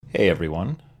Hey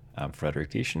everyone, I'm Frederick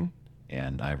Thiessen,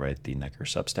 and I write the Necker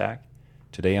Substack.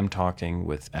 Today I'm talking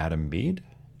with Adam Mead.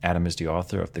 Adam is the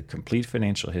author of The Complete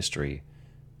Financial History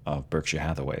of Berkshire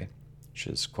Hathaway, which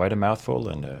is quite a mouthful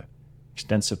and an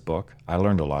extensive book. I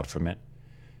learned a lot from it.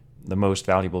 The most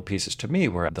valuable pieces to me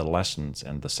were the lessons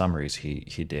and the summaries he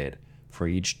did for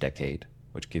each decade,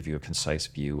 which give you a concise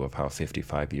view of how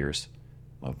 55 years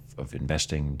of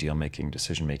investing, deal making,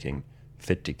 decision making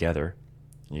fit together.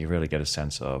 You really get a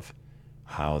sense of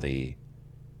how the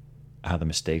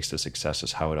mistakes, the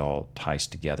successes, how it all ties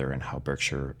together, and how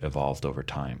Berkshire evolved over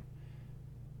time.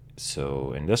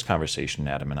 So in this conversation,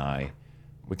 Adam and I,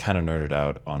 we kind of nerded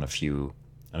out on a few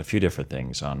different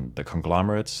things. On the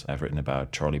conglomerates, I've written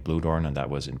about Charlie Bluedorn, and that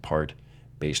was in part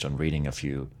based on reading a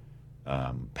few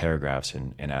paragraphs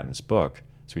in Adam's book.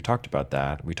 So we talked about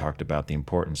that. We talked about the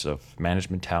importance of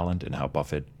management talent and how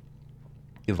Buffett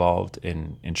evolved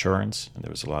in insurance, and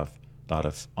there was a lot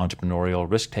of entrepreneurial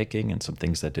risk taking and some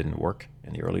things that didn't work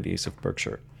in the early days of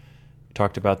Berkshire. We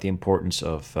talked about the importance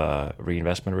of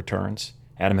reinvestment returns.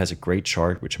 Adam has a great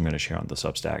chart, which I'm going to share on the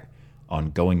Substack,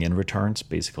 on going in returns,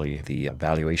 basically the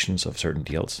valuations of certain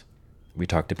deals. We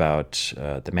talked about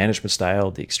the management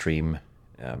style, the extreme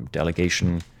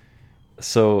delegation.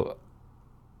 So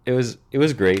it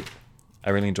was great.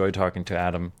 I really enjoyed talking to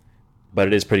Adam, but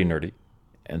it is pretty nerdy.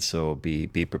 And so be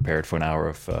prepared for an hour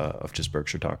of just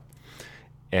Berkshire talk.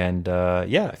 And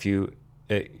if you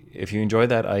enjoy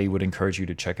that, I would encourage you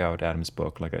to check out Adam's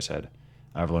book. Like I said,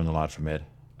 I've learned a lot from it.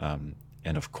 And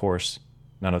of course,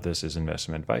 none of this is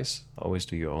investment advice. Always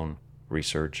do your own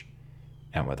research.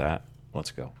 And with that,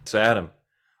 let's go. So Adam,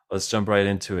 let's jump right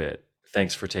into it.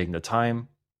 Thanks for taking the time.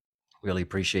 Really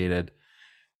appreciate it.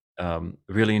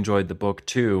 Really enjoyed the book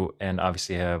too, and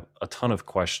obviously have a ton of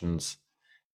questions.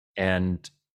 And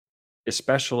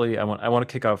especially, I want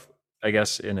to kick off, I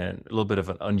guess, in a little bit of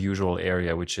an unusual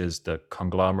area, which is the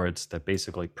conglomerates that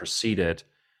basically preceded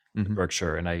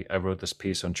Berkshire. And I wrote this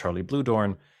piece on Charlie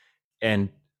Bluedorn, and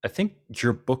I think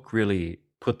your book really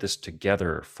put this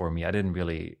together for me. I didn't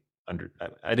really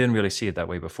see it that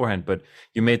way beforehand, but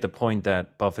you made the point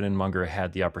that Buffett and Munger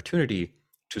had the opportunity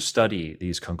to study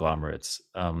these conglomerates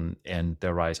and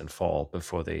their rise and fall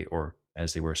before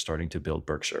as they were starting to build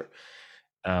Berkshire.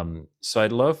 So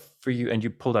I'd love for you, and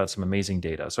you pulled out some amazing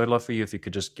data. So I'd love for you if you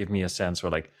could just give me a sense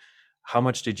for how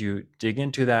much did you dig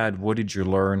into that? What did you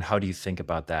learn? How do you think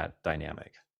about that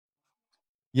dynamic?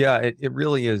 Yeah, it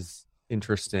really is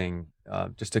interesting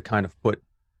just to kind of put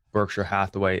Berkshire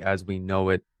Hathaway as we know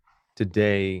it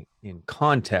today in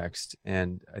context.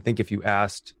 And I think if you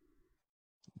asked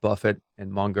Buffett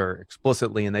and Munger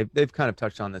explicitly, and they've kind of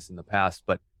touched on this in the past,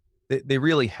 but they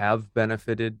really have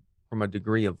benefited from a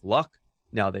degree of luck.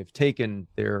 Now they've taken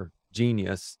their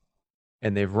genius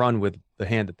and they've run with the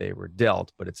hand that they were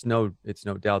dealt, but it's no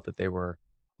doubt that they were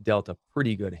dealt a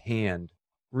pretty good hand,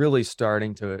 really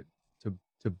starting to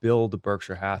build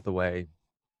Berkshire Hathaway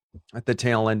at the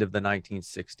tail end of the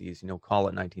 1960s, call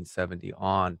it 1970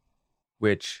 on,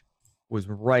 which was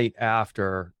right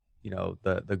after,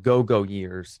 the go-go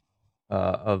years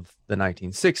of the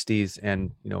 1960s.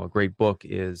 And, a great book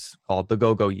is called The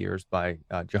Go-Go Years by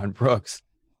John Brooks.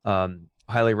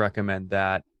 Highly recommend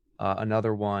that.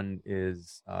 Another one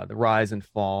is The Rise and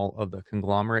Fall of the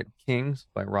Conglomerate Kings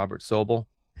by Robert Sobel.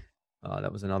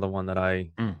 That was another one that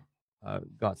I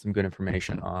got some good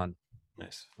information on.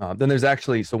 Nice. Then there's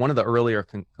actually, so one of the earlier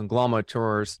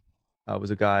conglomerators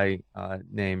was a guy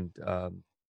named, oh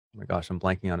my gosh, I'm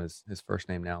blanking on his first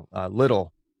name now,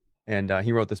 Little. And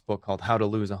he wrote this book called How to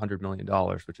Lose $100 Million,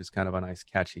 which is kind of a nice,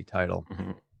 catchy title.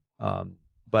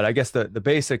 But I guess the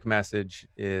basic message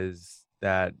is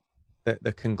that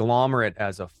the conglomerate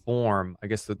as a form, I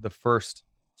guess the first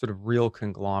sort of real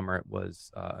conglomerate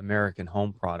was American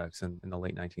Home Products in the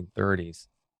late 1930s.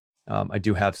 I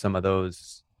do have some of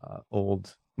those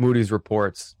old Moody's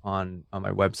reports on my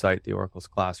website,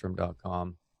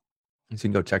 theoraclesclassroom.com. So you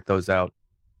can go check those out.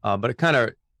 But it kind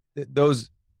of,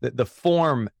 the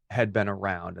form had been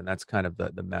around, and that's kind of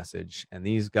the message. And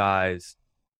these guys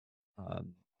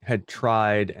had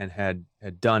tried and had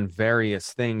done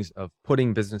various things of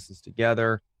putting businesses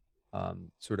together,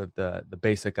 sort of the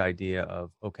basic idea of,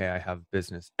 okay, I have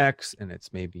business X and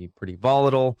it's maybe pretty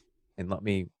volatile, and let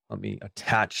me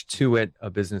attach to it a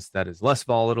business that is less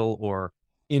volatile or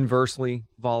inversely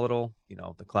volatile.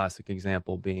 The classic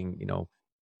example being,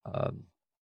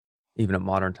 even at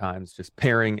modern times, just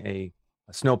pairing a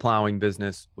snow plowing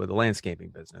business with a landscaping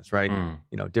business, right?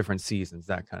 Different seasons,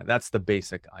 that's the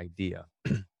basic idea.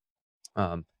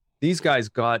 These guys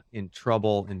got in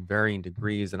trouble in varying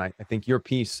degrees, and I think your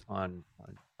piece on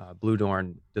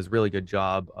Bluedorn does a really good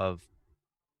job of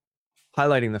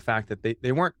highlighting the fact that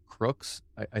they weren't crooks.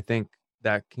 I think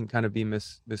that can kind of be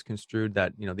misconstrued,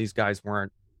 that, these guys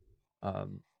weren't,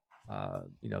 um,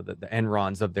 the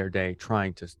Enrons of their day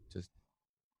trying to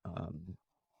um,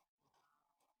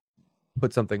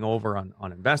 put something over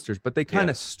on investors, but they kind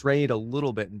of strayed a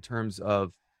little bit in terms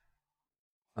of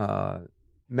uh,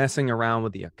 messing around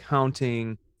with the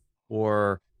accounting,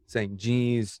 or saying,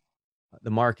 geez, the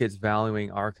market's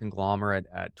valuing our conglomerate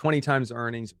at 20 times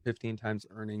earnings, 15 times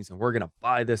earnings, and we're going to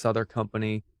buy this other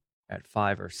company at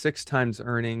 5 or 6 times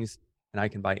earnings, and I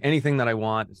can buy anything that I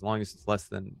want as long as it's less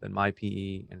than my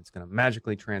PE, and it's going to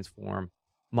magically transform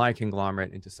my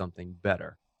conglomerate into something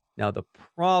better. Now, the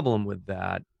problem with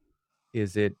that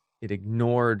is it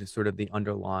ignored sort of the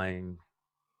underlying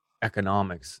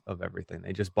economics of everything.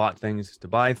 They just bought things to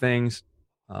buy things.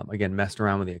 Again, messed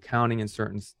around with the accounting in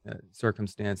certain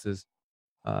circumstances,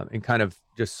 and kind of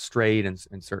just strayed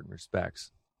in certain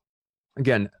respects.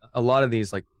 Again, a lot of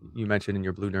these, like you mentioned in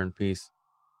your Blue Dern piece,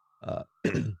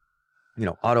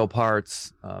 auto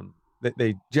parts,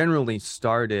 they generally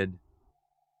started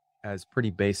as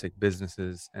pretty basic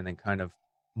businesses and then kind of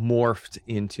morphed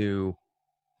into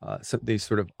these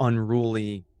sort of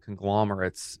unruly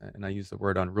conglomerates. And I use the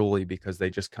word unruly because they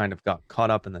just kind of got caught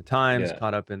up in the times,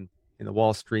 caught up in the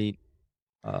Wall Street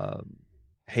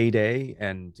heyday,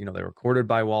 and they were courted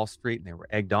by Wall Street, and they were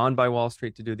egged on by Wall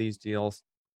Street to do these deals.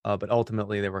 But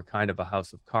ultimately, they were kind of a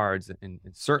house of cards in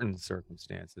certain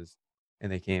circumstances,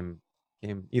 and they came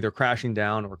either crashing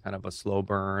down or kind of a slow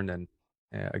burn. And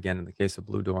again, in the case of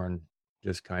Blue Dorn,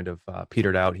 just kind of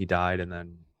petered out. He died, and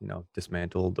then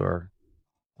dismantled. Or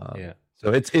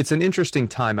so it's an interesting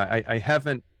time. I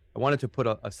wanted to put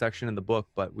a section in the book,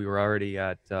 but we were already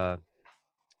at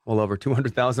well over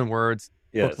 200,000 words.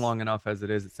 Book long enough as it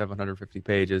is at 750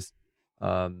 pages.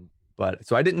 But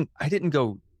so I didn't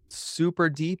go super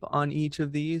deep on each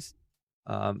of these.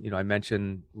 I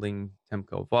mentioned Ling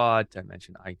Temco Vought, I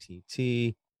mentioned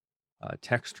ITT,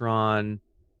 Textron.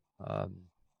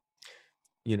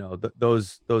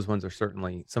 Those ones are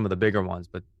certainly some of the bigger ones,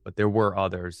 but there were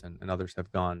others, and others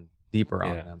have gone deeper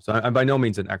on them. So I'm by no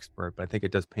means an expert, but I think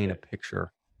it does paint a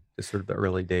picture to sort of the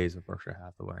early days of Berkshire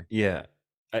Hathaway. Yeah.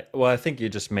 I think you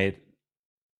just made,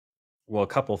 a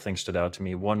couple of things stood out to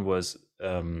me. One was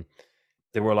there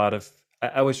were a lot of,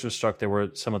 I was just struck there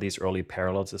were some of these early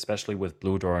parallels, especially with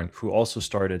Blue Dorn, who also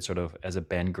started sort of as a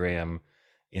Ben Graham,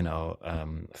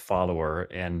 follower,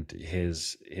 and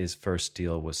his first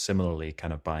deal was similarly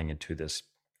kind of buying into this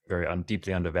very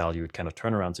deeply undervalued kind of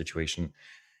turnaround situation.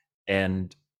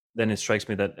 And then it strikes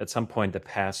me that at some point the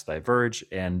paths diverge,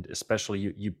 and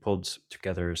especially you pulled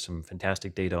together some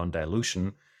fantastic data on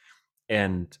dilution.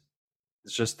 And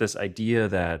it's just this idea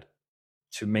that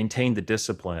to maintain the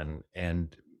discipline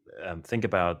and think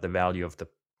about the value of the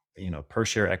per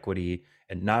share equity,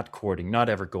 and not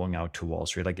ever going out to Wall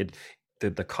Street. Like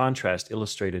the contrast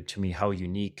illustrated to me how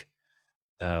unique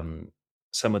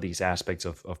some of these aspects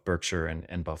of Berkshire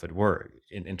and Buffett were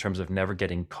in terms of never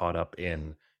getting caught up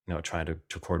in trying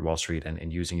to court Wall Street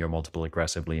and using your multiple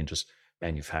aggressively and just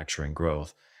manufacturing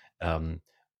growth.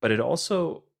 But it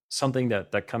also something that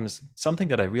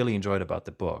I really enjoyed about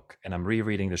the book, and I'm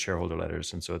rereading the shareholder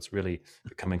letters, and so it's really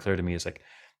becoming clear to me, is like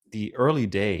the early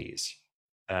days.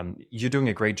 You're doing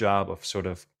a great job of sort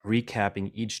of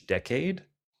recapping each decade,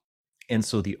 and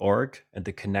so the arc and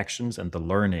the connections and the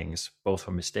learnings, both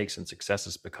from mistakes and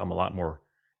successes, become a lot more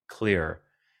clear.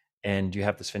 And you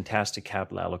have this fantastic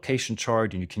capital allocation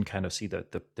chart, and you can kind of see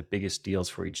the biggest deals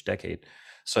for each decade.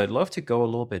 So I'd love to go a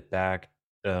little bit back,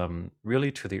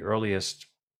 really to the earliest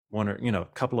one or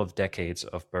couple of decades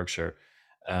of Berkshire,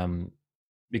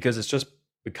 because it's just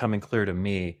becoming clear to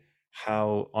me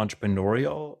how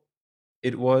entrepreneurial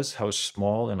it was, how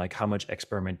small, and like how much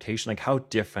experimentation, like how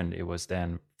different it was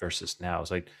then versus now.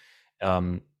 It's like,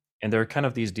 and there are kind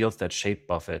of these deals that shaped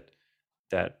Buffett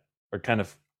that are kind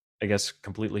of, I guess,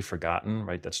 completely forgotten,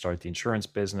 right? That started the insurance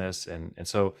business, and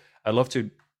so I'd love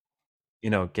to,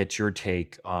 get your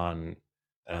take on,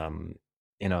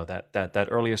 that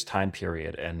earliest time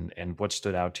period, and what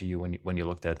stood out to you when you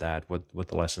looked at that, what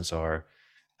the lessons are,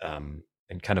 and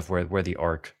kind of where the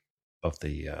arc of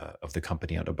the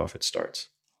company under Buffett starts.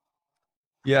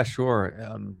 Yeah,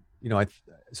 sure.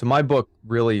 So my book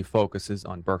really focuses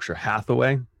on Berkshire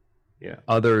Hathaway. Yeah.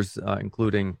 Others,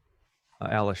 including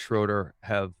Alice Schroeder,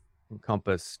 have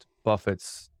encompassed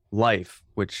Buffett's life,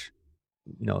 which,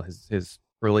 his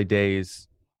early days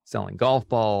selling golf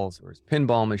balls, or his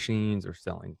pinball machines, or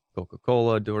selling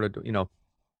Coca-Cola door to door.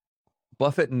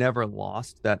 Buffett never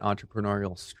lost that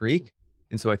entrepreneurial streak.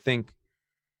 And so I think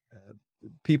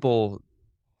people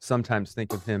sometimes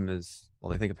think of him as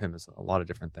they think of him as a lot of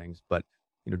different things, but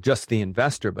just the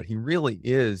investor. But he really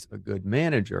is a good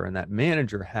manager, and that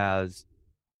manager has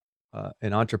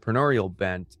an entrepreneurial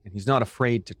bent, and he's not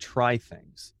afraid to try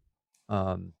things.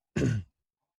 Um,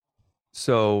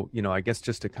 so, I guess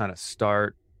just to kind of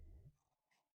start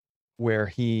where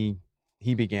he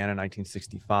began in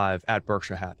 1965 at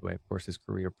Berkshire Hathaway. Of course, his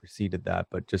career preceded that,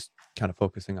 but just kind of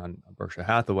focusing on Berkshire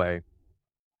Hathaway.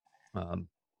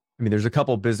 There's a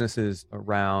couple of businesses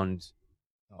around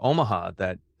Omaha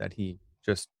that he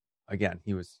just, again,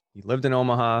 he lived in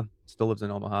Omaha, still lives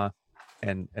in Omaha,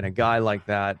 and a guy like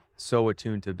that, so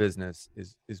attuned to business,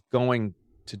 is going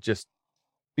to just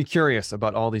be curious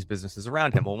about all these businesses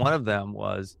around him. Well, one of them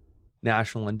was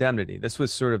National Indemnity. This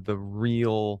was sort of the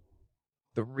real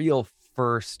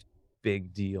first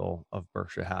big deal of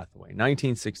Berkshire Hathaway.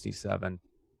 1967,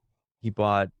 he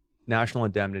bought National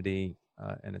Indemnity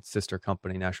and its sister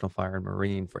company, National Fire and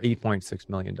Marine, for $8.6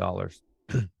 million.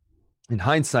 In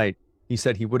hindsight, he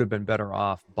said he would have been better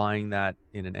off buying that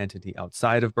in an entity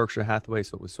outside of Berkshire Hathaway.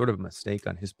 So it was sort of a mistake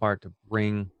on his part to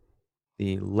bring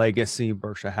the legacy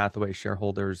Berkshire Hathaway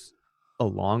shareholders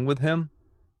along with him.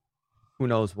 Who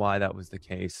knows why that was the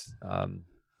case?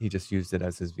 He just used it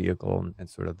as his vehicle, and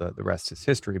sort of the rest is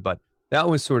history. But that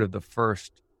was sort of the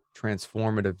first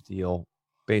transformative deal,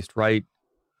 based right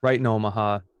in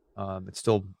Omaha. It's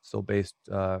still based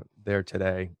there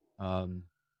today.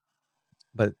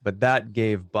 But that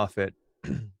gave Buffett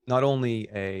not only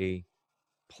a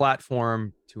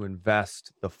platform to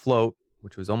invest the float,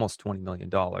 which was almost $20 million.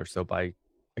 So by,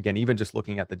 again, even just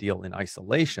looking at the deal in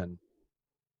isolation,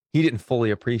 he didn't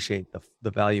fully appreciate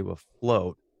the value of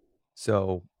float.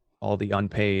 So all the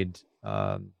unpaid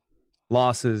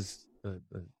losses, the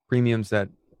premiums that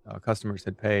customers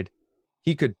had paid,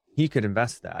 he could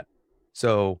invest that.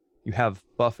 So you have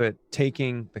Buffett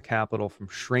taking the capital from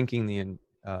shrinking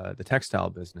the textile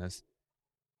business,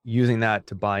 using that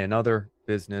to buy another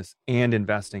business and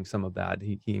investing some of that.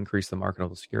 He increased the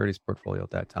marketable securities portfolio at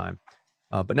that time.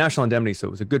 But National Indemnity, so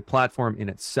it was a good platform in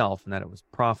itself, and that it was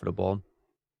profitable.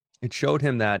 It showed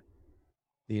him that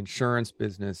the insurance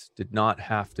business did not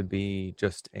have to be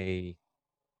just a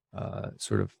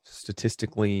sort of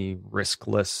statistically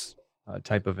riskless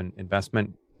type of an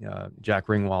investment. Jack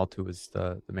Ringwald, who was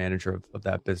the manager of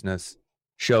that business,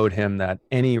 showed him that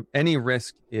any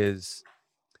risk is,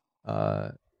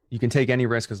 you can take any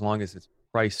risk as long as it's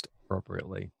priced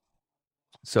appropriately.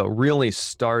 So really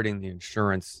starting the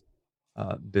insurance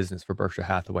business for Berkshire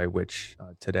Hathaway, which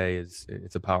today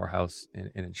it's a powerhouse in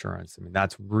insurance.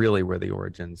 That's really where the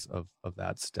origins of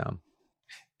that stem.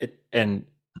 And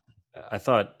I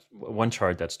thought one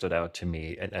chart that stood out to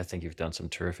me, and I think you've done some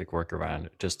terrific work around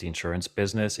just the insurance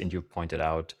business, and you pointed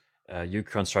out, you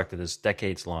constructed this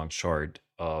decades-long chart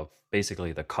of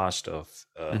basically the cost of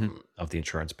the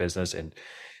insurance business. And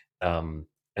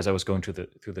as I was going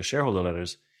through the shareholder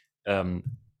letters,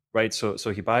 right? So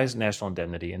he buys National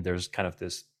Indemnity, and there's kind of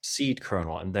this seed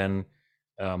kernel, and then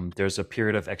there's a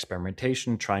period of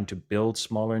experimentation trying to build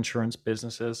smaller insurance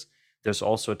businesses. There's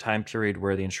also a time period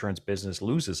where the insurance business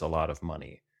loses a lot of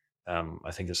money.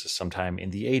 I think this is sometime in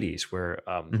the 80s, where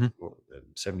 70s,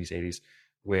 80s,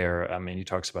 where he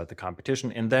talks about the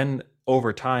competition. And then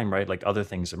over time, right, like other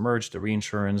things emerge, the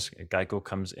reinsurance, Geico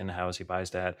comes in-house, he buys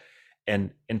that.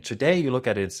 And today you look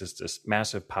at it, it's just this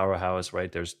massive powerhouse,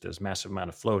 right? There's massive amount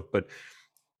of float, but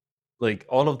like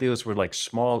all of those were like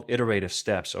small iterative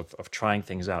steps of trying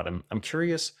things out. I'm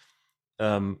curious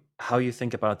how you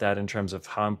think about that in terms of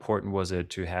how important was it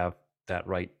to have that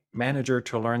right manager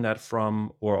to learn that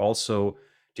from, or also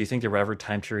do you think there were ever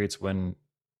time periods when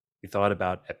you thought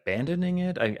about abandoning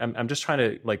it? I'm just trying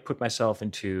to like put myself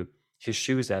into his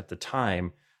shoes at the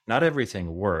time. Not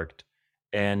everything worked,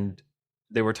 and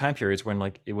there were time periods when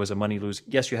like it was a money lose.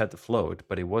 Yes, you had the float,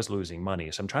 but it was losing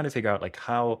money. So I'm trying to figure out like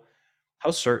how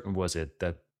certain was it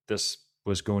that this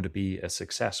was going to be a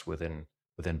success within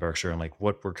Berkshire, and like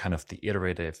what were kind of the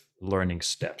iterative learning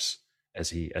steps as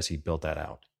he built that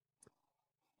out?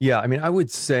 Yeah, I would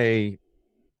say,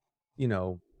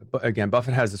 but again,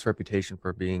 Buffett has this reputation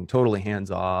for being totally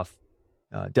hands-off,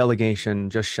 delegation,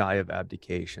 just shy of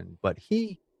abdication. But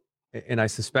and I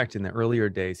suspect in the earlier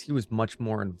days, he was much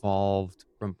more involved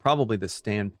from probably the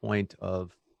standpoint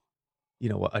of,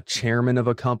 a chairman of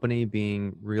a company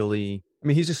being really,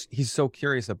 he's so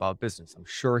curious about business. I'm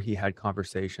sure he had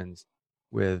conversations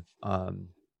with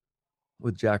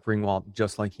Jack Ringwald,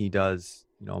 just like he does,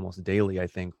 almost daily, I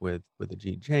think, with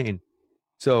Ajit Jain.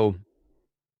 So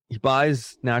he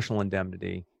buys National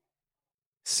Indemnity,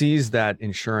 sees that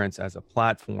insurance as a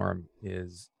platform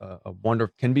is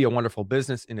can be a wonderful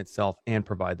business in itself and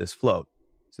provide this float.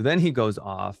 So then he goes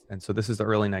off, and so this is the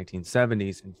early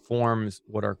 1970s, and forms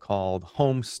what are called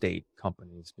home state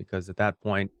companies, because at that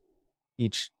point,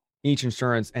 each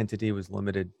insurance entity was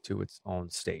limited to its own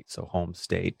state, so home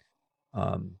state.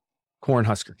 Um,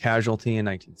 Cornhusker Casualty in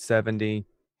 1970.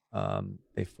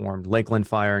 They formed Lakeland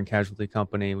Fire and Casualty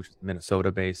Company, which is a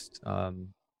Minnesota-based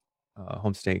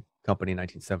home state company in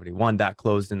 1971. That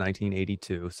closed in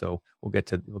 1982. So we'll get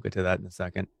to that in a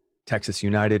second. Texas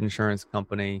United Insurance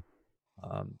Company,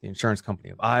 the Insurance Company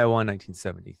of Iowa in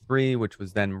 1973, which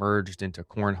was then merged into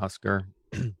Cornhusker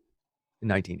in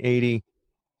 1980.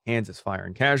 Kansas Fire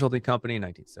and Casualty Company in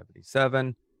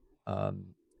 1977.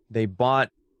 They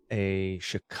bought a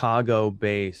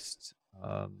Chicago-based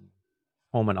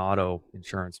home and auto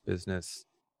insurance business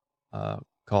was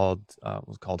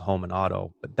called Home and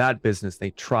Auto. But that business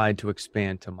they tried to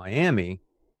expand to Miami,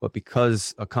 but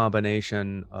because a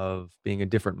combination of being a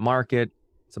different market,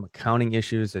 some accounting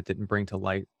issues that didn't bring to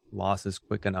light losses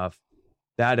quick enough,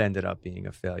 that ended up being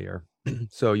a failure.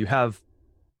 So you have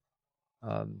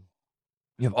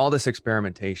all this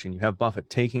experimentation. You have Buffett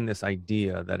taking this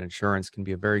idea that insurance can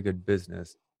be a very good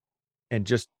business and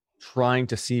just trying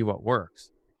to see what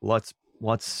works. Let's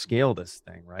scale this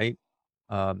thing, right?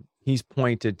 He's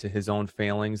pointed to his own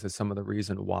failings as some of the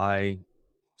reason why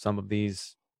some of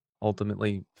these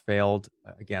ultimately failed.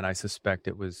 Again, I suspect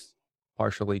it was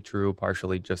partially true,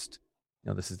 partially just,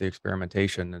 this is the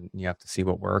experimentation and you have to see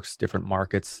what works. Different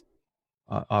markets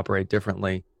operate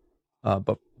differently.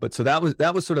 But so that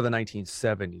was sort of the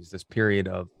 1970s, this period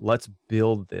of let's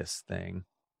build this thing.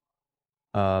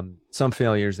 Some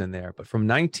failures in there, but from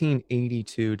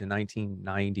 1982 to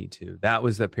 1992, that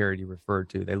was the period you referred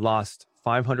to. They lost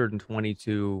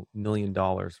 $522 million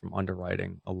from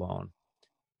underwriting alone.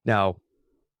 Now,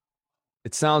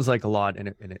 it sounds like a lot, and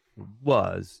it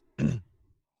was,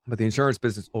 but the insurance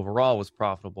business overall was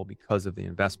profitable because of the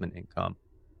investment income.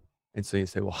 And so you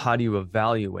say, well, how do you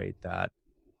evaluate that?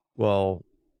 Well,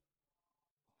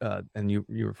 and you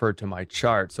referred to my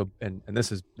chart. So, and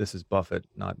this is Buffett,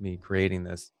 not me creating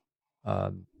this.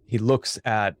 He looks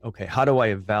at, okay, how do I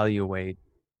evaluate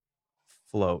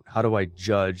float? How do I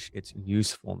judge its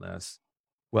usefulness?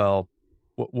 Well,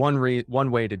 one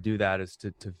way to do that is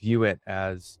to view it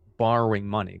as borrowing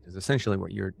money, because essentially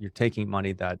what you're taking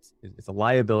money it's a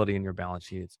liability in your balance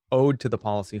sheet. It's owed to the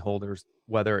policyholders,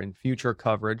 whether in future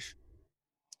coverage,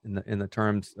 in the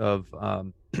terms of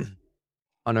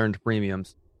unearned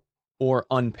premiums, or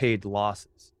unpaid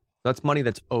losses. That's money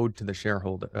that's owed to the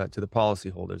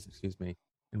policyholders,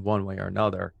 in one way or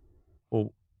another.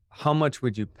 Well, how much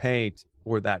would you pay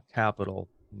for that capital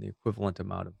in the equivalent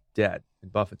amount of debt?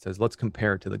 And Buffett says, let's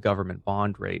compare it to the government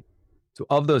bond rate. So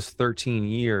of those 13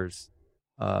 years,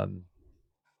 that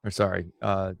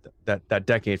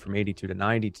decade from 82 to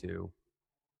 92,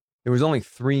 there was only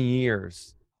 3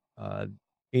 years,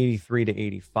 83 to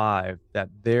 85, that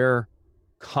their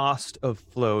cost of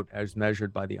float, as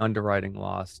measured by the underwriting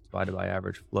loss divided by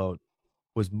average float,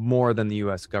 was more than the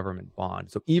U.S. government bond.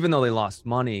 So even though they lost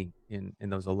money in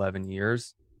those 11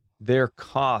 years, their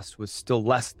cost was still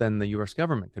less than the U.S.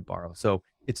 government could borrow. So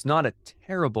it's not a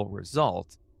terrible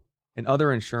result. And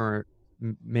other insurers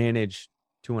manage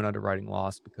to an underwriting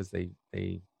loss because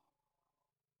they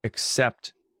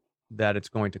accept that it's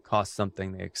going to cost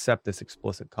something. They accept this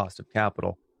explicit cost of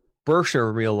capital.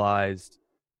 Berkshire realized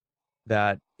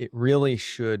that it really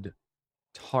should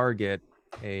target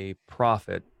a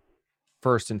profit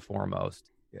first and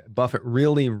foremost. Buffett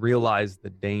really realized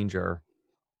the danger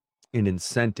in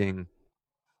incenting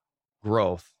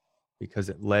growth, because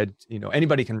it led,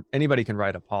 anybody can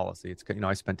write a policy. It's,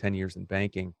 I spent 10 years in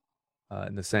banking,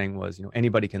 and the saying was,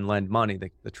 anybody can lend money.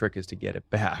 The trick is to get it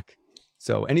back.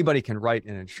 So anybody can write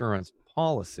an insurance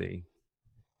policy.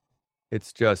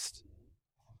 It's just,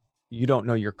 you don't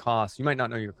know your costs. You might not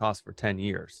know your costs for 10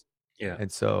 years. Yeah. And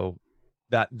so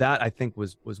that I think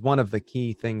was one of the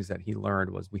key things that he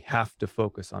learned was we have to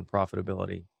focus on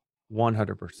profitability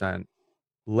 100%,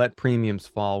 let premiums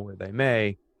fall where they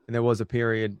may. And there was a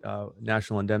period,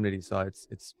 National Indemnity saw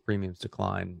its premiums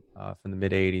decline from the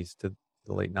mid 80s to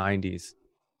the late 90s,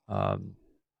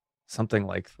 something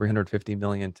like 350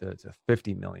 million to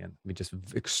 50 million. I mean,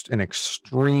 just an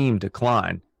extreme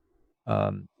decline.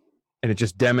 And it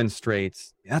just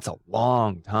demonstrates that's a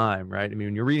long time, right? I mean,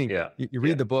 when you're reading, you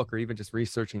read the book or even just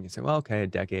researching, you say, well, okay, a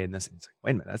decade, and this. And it's like,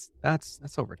 wait a minute, that's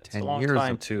over 10 years. It's a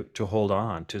long time to hold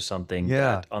on to something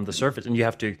that on the surface, and you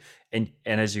have to, and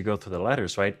as you go through the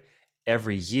letters, right?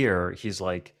 Every year, he's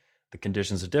like, the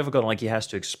conditions are difficult, and like he has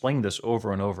to explain this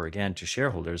over and over again to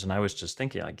shareholders. And I was just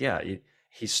thinking, like,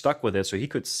 he stuck with it, so he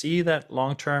could see that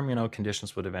long term,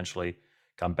 conditions would eventually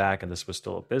come back, and this was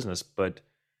still a business, but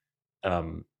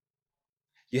Um,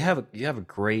 you have a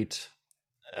great.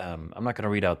 I'm not going to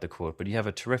read out the quote, but you have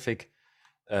a terrific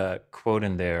quote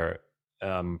in there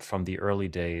from the early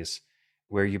days,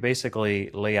 where you basically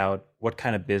lay out what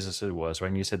kind of business it was. Right,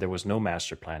 and you said there was no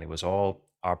master plan; it was all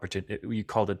opportun. You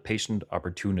called it patient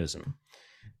opportunism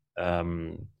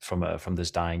from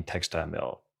this dying textile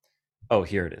mill. Oh,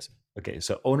 here it is. Okay,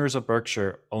 so owners of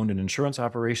Berkshire owned an insurance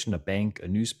operation, a bank, a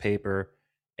newspaper,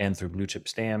 and through blue chip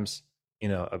stamps,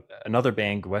 another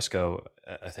bank, Wesco,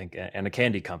 I think, and a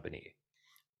candy company.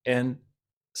 And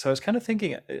so I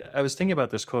was thinking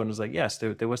about this quote and was like, yes,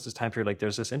 there was this time period, like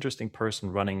there's this interesting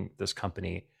person running this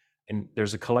company, and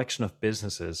there's a collection of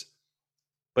businesses,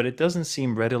 but it doesn't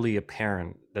seem readily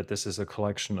apparent that this is a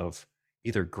collection of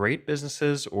either great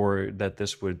businesses or that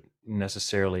this would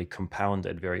necessarily compound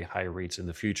at very high rates in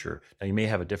the future. Now, you may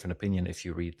have a different opinion if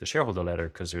you read the shareholder letter,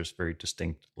 because there's very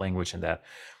distinct language in that.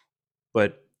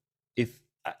 But if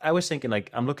I was thinking, like,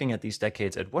 I'm looking at these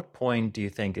decades, at what point do you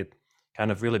think it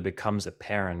kind of really becomes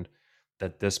apparent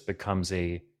that this becomes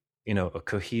a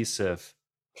cohesive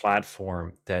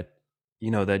platform that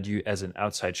that you, as an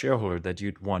outside shareholder, that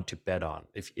you'd want to bet on?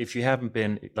 If you haven't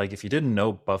been, like, if you didn't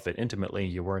know Buffett intimately,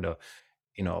 you weren't a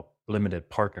limited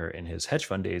partner in his hedge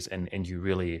fund days, and you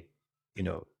really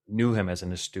knew him as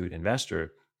an astute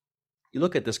investor, you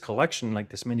look at this collection, like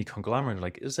this mini conglomerate,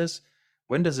 like,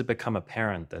 when does it become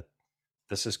apparent that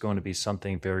this is going to be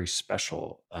something very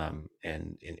special,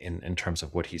 in terms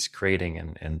of what he's creating,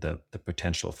 and the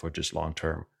potential for just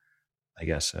long-term, I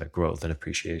guess, growth and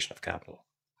appreciation of capital?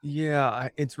 Yeah,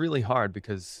 it's really hard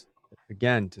because,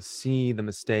 again, to see the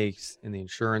mistakes in the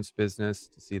insurance business,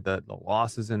 to see the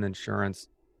losses in insurance.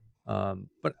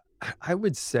 But I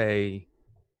would say,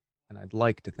 and I'd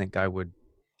like to think I would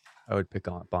pick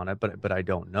up on it, but I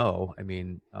don't know. I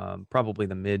mean, probably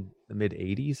the mid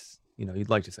 '80s.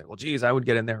 You'd like to say, well, geez, I would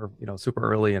get in there, super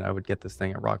early, and I would get this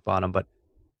thing at rock bottom. But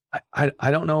I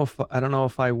don't know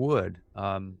if I would.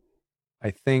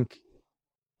 I think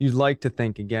you'd like to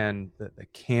think, again, the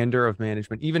candor of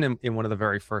management, even in one of the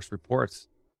very first reports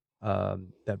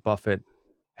that Buffett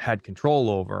had control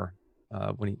over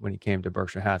when he came to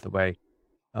Berkshire Hathaway.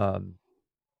 Um,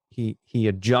 he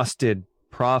adjusted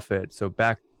profit. So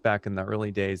back in the early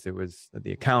days, there was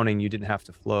the accounting. You didn't have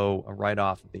to flow a write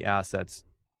off of the assets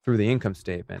through the income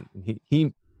statement. And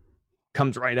he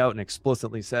comes right out and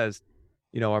explicitly says,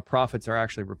 our profits are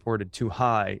actually reported too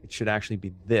high. It should actually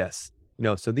be this.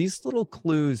 So these little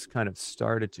clues kind of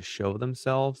started to show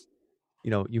themselves.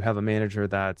 You have a manager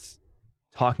that's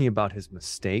talking about his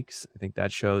mistakes. I think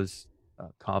that shows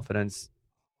confidence.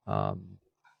 Um,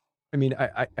 I mean,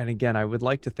 and again, I would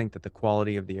like to think that the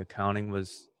quality of the accounting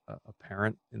was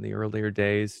apparent in the earlier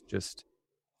days, just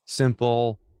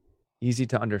simple, easy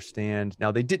to understand.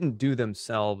 Now, they didn't do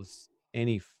themselves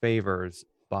any favors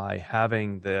by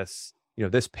having this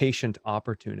patient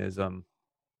opportunism.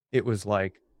 It was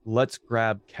like, let's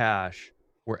grab cash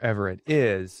wherever it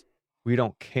is. We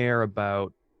don't care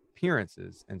about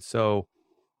appearances. And so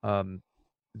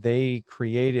they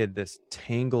created this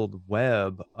tangled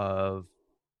web of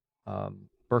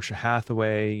Berkshire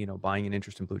Hathaway, buying an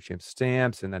interest in blue chip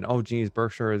stamps, and then, oh, geez,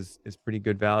 Berkshire is pretty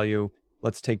good value.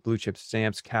 Let's take blue chip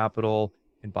stamps capital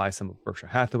and buy some of Berkshire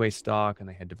Hathaway stock. And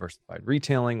they had diversified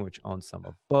retailing, which owns some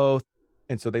of both.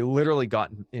 And so they literally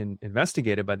got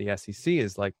investigated by the SEC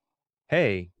as like,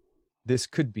 hey, this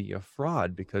could be a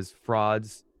fraud, because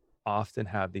frauds often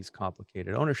have these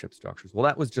complicated ownership structures. Well,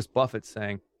 that was just Buffett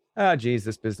saying, geez,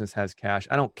 this business has cash.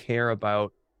 I don't care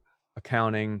about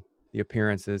accounting, the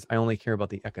appearances. I only care about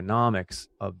the economics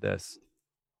of this.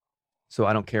 So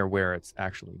I don't care where it's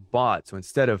actually bought. So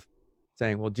instead of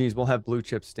saying, well, geez, we'll have blue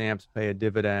chip stamps, pay a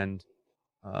dividend,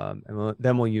 and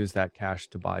then we'll use that cash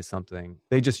to buy something.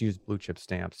 They just used blue chip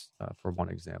stamps for one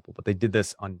example, but they did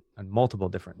this on multiple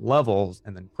different levels,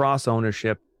 and then cross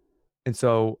ownership. And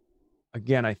so,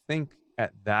 again, I think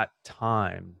at that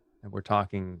time, and we're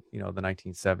talking, the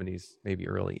 1970s, maybe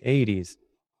early 80s,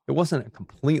 it wasn't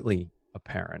completely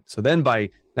apparent. So then by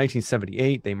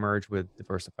 1978, they merged with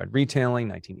diversified retailing.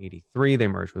 1983, they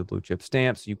merged with blue chip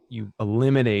stamps. You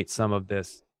eliminate some of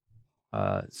this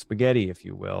spaghetti, if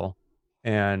you will.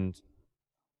 And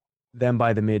then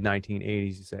by the mid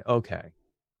 1980s, you say, okay,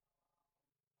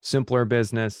 simpler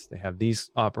business. They have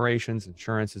these operations.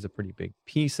 Insurance is a pretty big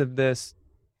piece of this.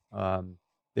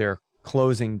 They're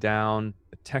closing down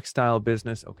the textile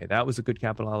business. Okay, that was a good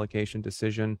capital allocation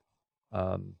decision.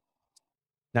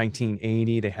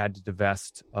 1980, they had to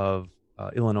divest of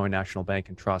Illinois National Bank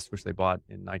and Trust, which they bought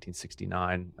in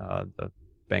 1969. The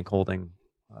Bank Holding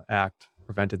Act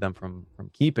prevented them from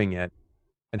keeping it.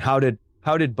 And how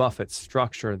did Buffett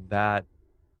structure that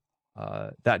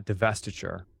that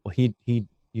divestiture. Well, he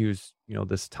used,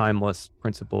 this timeless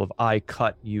principle of I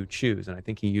cut, you choose, and I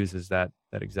think he uses that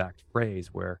exact phrase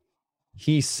where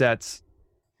he sets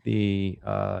the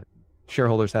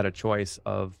shareholders had a choice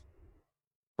of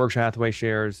Berkshire Hathaway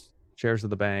shares of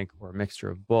the bank, or a mixture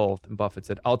of both, and Buffett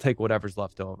said, "I'll take whatever's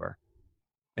left over."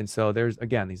 And so there's,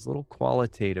 again, these little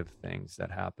qualitative things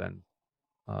that happen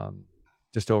um,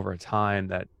 just over a time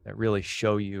that really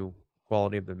show you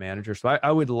quality of the manager. So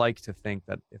I would like to think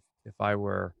that if I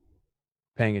were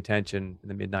paying attention in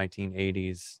the mid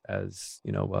 1980s as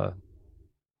a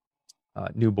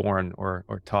newborn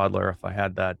or toddler, if I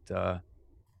had that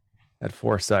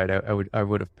foresight, I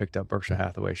would have picked up Berkshire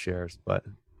Hathaway shares. But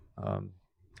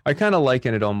I kind of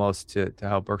liken it almost to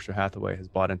how Berkshire Hathaway has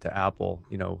bought into Apple,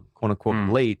 quote unquote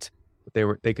late,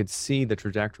 but they could see the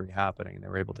trajectory happening and they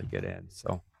were able to get in.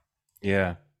 So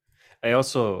Yeah.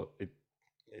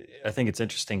 I think it's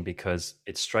interesting because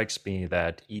it strikes me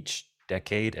that each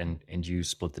decade, and you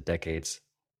split the decades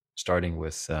starting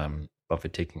with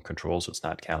Buffett taking control, so it's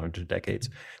not calendar decades,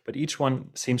 but each one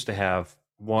seems to have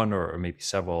one or maybe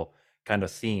several kind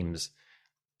of themes.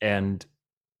 And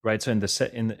right, so in the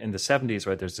 70s,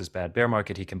 right, there's this bad bear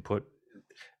market. He can put,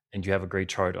 and you have a great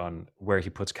chart on where he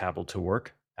puts capital to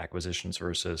work, acquisitions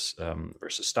versus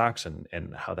stocks,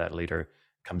 and how that later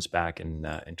comes back in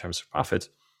terms of profits.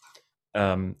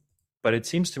 But it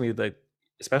seems to me that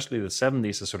especially the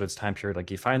 70s is sort of this time period, like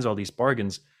he finds all these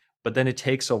bargains, but then it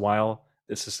takes a while.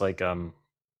 This is like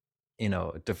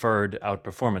deferred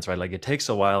outperformance, right? Like it takes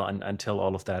a while until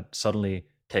all of that suddenly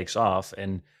takes off.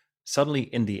 And suddenly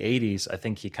in the 80s, I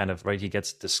think he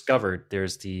gets discovered.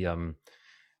 There's the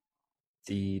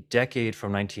decade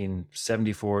from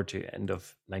 1974 to end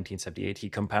of 1978, he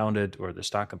compounded, or the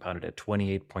stock compounded at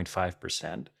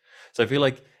 28.5%. So I feel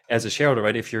like as a shareholder,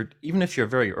 right, even if you're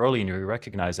very early and you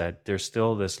recognize that there's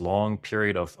still this long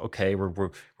period of, okay,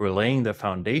 we're laying the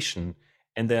foundation,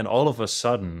 and then all of a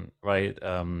sudden, right,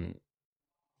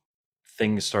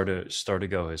 things start to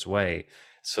go his way.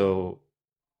 So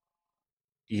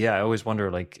yeah, I always wonder,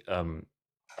 like, to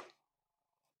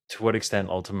what extent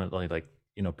ultimately, like,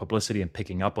 publicity and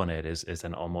picking up on it is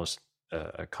then almost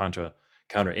a counter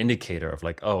indicator of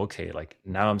like, oh, okay, like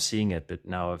now I'm seeing it, but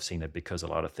now I've seen it because a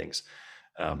lot of things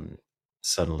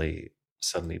suddenly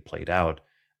played out.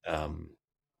 And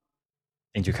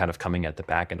you're kind of coming at the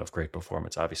back end of great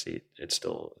performance. Obviously, it's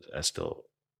still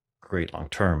great long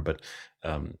term, but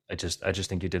I just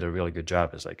think you did a really good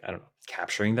job as, like, I don't know,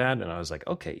 capturing that. And I was like,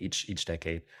 okay, each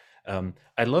decade.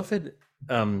 I love it.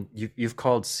 You've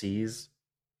called C's,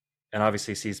 and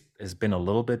obviously C's has been a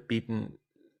little bit beaten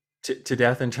to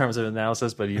death in terms of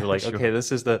analysis, but you're like, Sure. okay,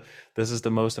 this is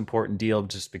the most important deal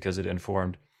just because it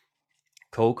informed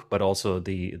Coke, but also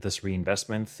this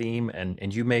reinvestment theme,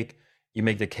 and you make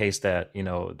the case that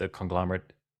the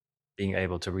conglomerate being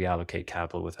able to reallocate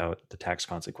capital without the tax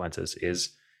consequences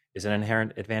is an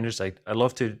inherent advantage. Like, I'd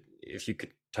love to, if you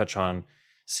could touch on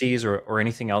C's or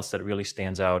anything else that really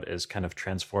stands out as kind of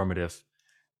transformative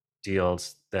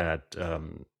deals that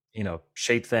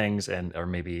shape things and are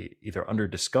maybe either under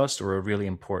discussed or are really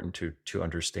important to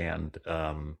understand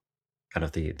kind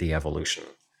of the evolution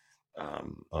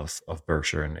of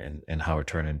Berkshire and how it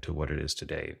turned into what it is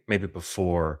today. Maybe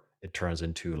before it turns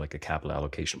into like a capital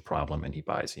allocation problem and he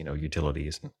buys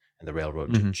utilities and the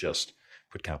railroad to just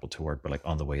put capital to work. But like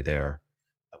on the way there,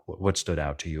 what stood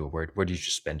out to you? Where did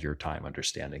you spend your time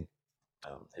understanding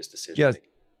his decision? Yeah,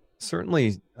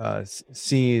 certainly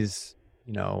sees,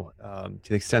 to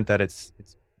the extent that it's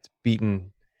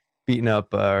beaten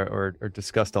up or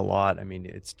discussed a lot. I mean,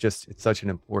 it's such an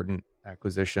important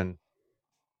acquisition.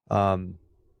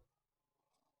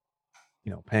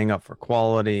 Paying up for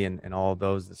quality and all of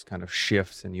those, this kind of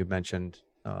shifts. And you mentioned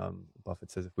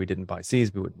Buffett says if we didn't buy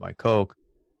C's, we wouldn't buy Coke.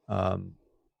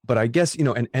 But I guess,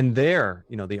 and there,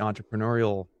 the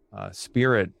entrepreneurial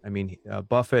spirit. I mean,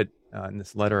 Buffett, in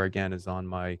this letter again is on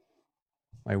my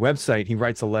website. He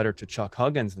writes a letter to Chuck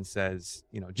Huggins and says,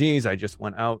 geez, I just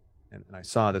went out and I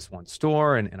saw this one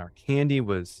store and our candy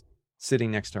was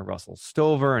sitting next to Russell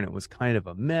Stover and it was kind of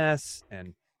a mess.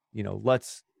 And,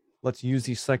 let's use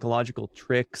these psychological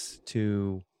tricks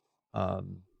to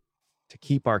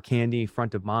keep our candy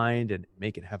front of mind and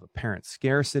make it have apparent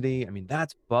scarcity. I mean,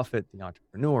 that's Buffett, the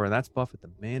entrepreneur. That's Buffett, the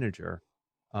manager.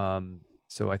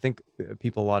 So I think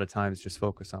people a lot of times just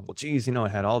focus on, well, geez, it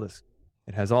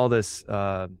has all this,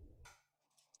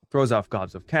 throws off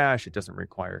gobs of cash. It doesn't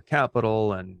require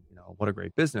capital and, what a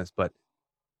great business. But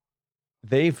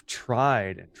they've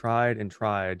tried and tried and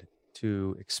tried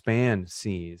to expand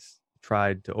C's,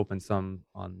 tried to open some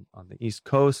on the East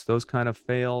Coast. Those kind of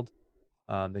failed.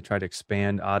 They tried to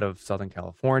expand out of Southern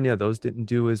California. Those didn't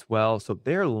do as well. So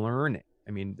they're learning.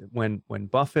 I mean, when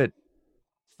Buffett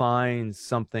finds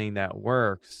something that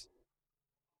works,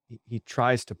 he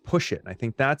tries to push it. And I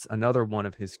think that's another one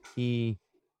of his key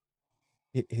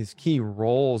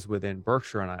roles within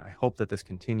Berkshire. And I hope that this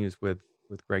continues with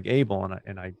Greg Abel.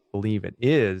 And I believe it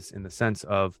is, in the sense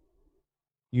of,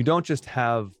 you don't just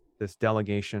have this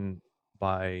delegation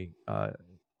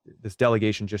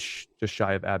just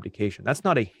shy of abdication. That's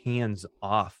not a hands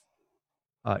off.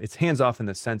 It's hands off in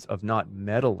the sense of not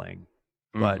meddling,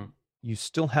 but you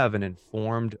still have an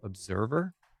informed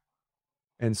observer.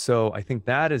 And so I think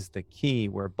that is the key,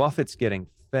 where Buffett's getting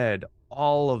fed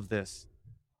all of this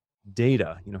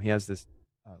data. He has this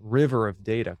river of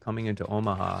data coming into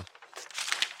Omaha.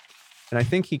 And I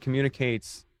think he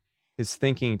communicates his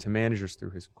thinking to managers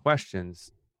through his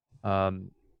questions.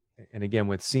 And again,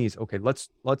 with C's, okay, let's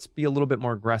be a little bit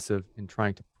more aggressive in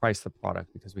trying to price the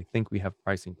product because we think we have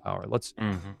pricing power. Let's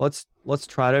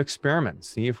try to experiment,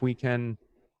 see if we can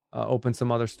open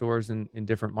some other stores in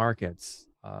different markets.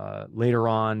 Later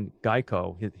on,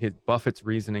 Geico, his Buffett's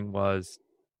reasoning was,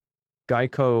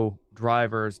 Geico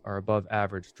drivers are above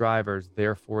average drivers,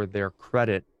 therefore their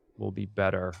credit will be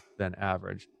better than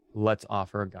average. Let's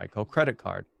offer a Geico credit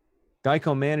card.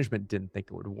 Geico management didn't think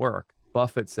it would work.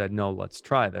 Buffett said, no, let's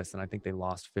try this. And I think they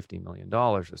lost $50 million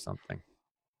or something.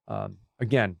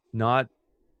 Again,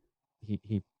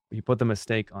 he put the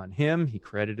mistake on him. He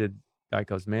credited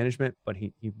Geico's management, but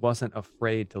he wasn't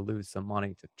afraid to lose some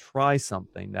money to try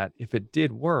something that, if it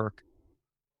did work,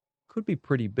 could be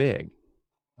pretty big.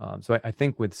 So I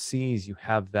think with C's, you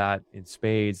have that in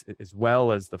spades, as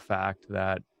well as the fact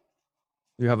that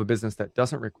you have a business that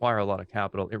doesn't require a lot of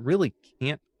capital. It really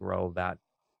can't grow that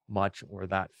much or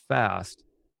that fast.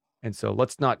 And so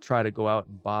let's not try to go out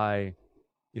and buy,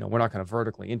 we're not going to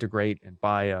vertically integrate and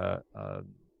buy a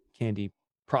candy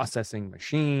processing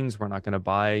machines. We're not going to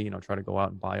buy, try to go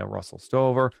out and buy a Russell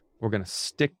Stover. We're going to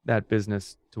stick that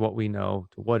business to what we know,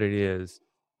 to what it is,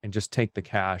 and just take the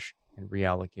cash and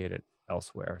reallocate it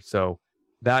elsewhere. So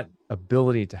that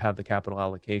ability to have the capital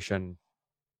allocation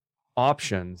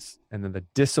options and then the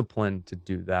discipline to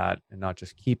do that and not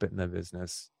just keep it in the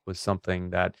business was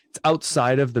something that it's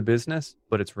outside of the business,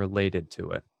 but it's related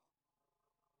to it.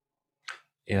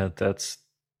 Yeah, that's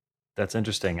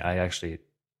interesting. I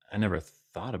never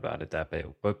thought about it that way,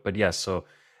 but yes. So,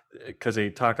 because they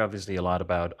talk obviously a lot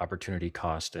about opportunity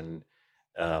cost, and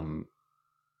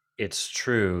it's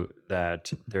true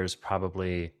that there's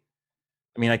probably,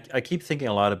 I keep thinking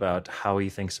a lot about how he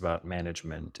thinks about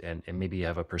management, and maybe you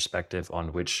have a perspective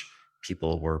on which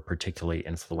people were particularly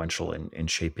influential in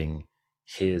shaping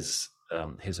his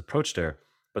approach there.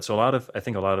 But so I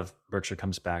think a lot of Berkshire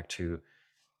comes back to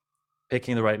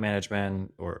picking the right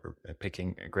management or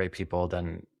picking great people,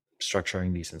 then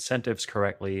structuring these incentives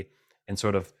correctly, and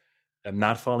sort of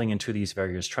not falling into these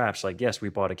various traps. Like, yes, we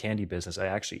bought a candy business.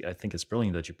 I think it's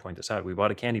brilliant that you point this out. We bought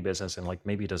a candy business, and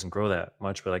maybe it doesn't grow that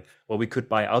much, but we could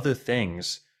buy other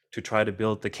things to try to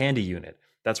build the candy unit.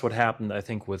 That's what happened, I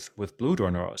think, with Blue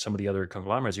Dawn or some of the other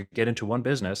conglomerates. You get into one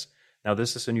business. Now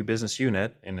this is a new business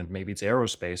unit, and then maybe it's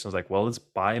aerospace. And it's let's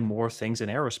buy more things in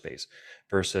aerospace,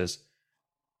 versus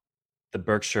the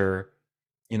Berkshire,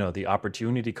 the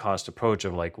opportunity cost approach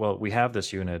of we have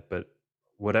this unit, but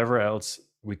whatever else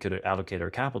we could allocate our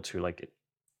capital to,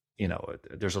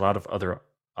 there's a lot of other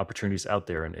opportunities out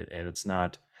there, and it's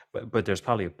not, but there's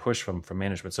probably a push from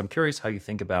management. So I'm curious how you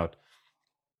think about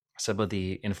some of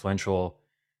the influential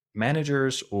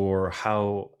managers, or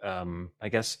how,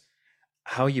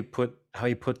 how you put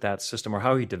that system, or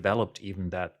how you developed even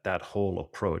that whole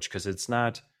approach, because it's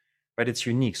not, right, it's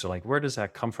unique. So where does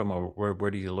that come from, or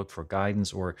where do you look for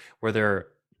guidance, or were there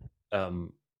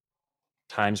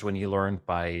times when you learned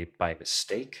by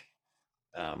mistake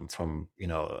from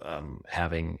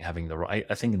having the right?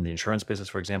 I think in the insurance business,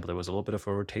 for example, there was a little bit of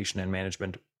a rotation in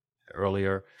management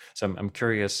earlier. So I'm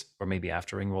curious, or maybe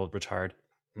after Ringwald retired,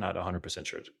 not 100%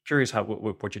 sure. Curious how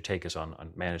what your take is on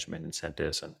management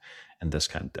incentives and this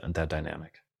and that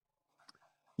dynamic.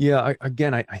 Yeah,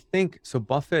 I think so.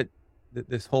 Buffett,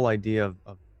 this whole idea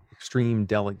of extreme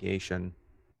delegation,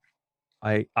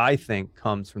 I think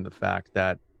comes from the fact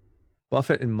that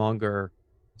Buffett and Munger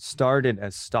started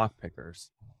as stock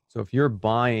pickers. So if you're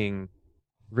buying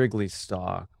Wrigley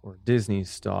stock or Disney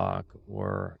stock,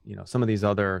 or some of these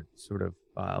other sort of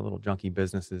little junky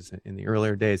businesses in the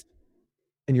earlier days,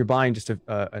 and you're buying just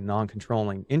a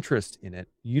non-controlling interest in it,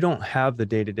 you don't have the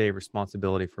day-to-day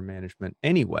responsibility for management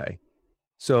anyway.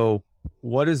 So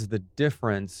what is the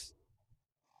difference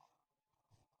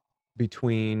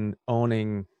between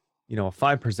owning, a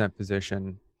 5%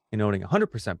 position in owning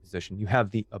 100% position, you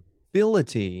have the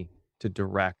ability to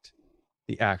direct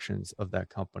the actions of that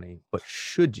company, but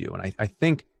should you? And I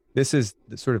think this is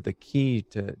sort of the key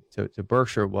to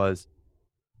Berkshire, was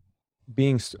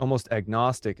being almost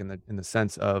agnostic in the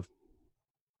sense of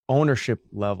ownership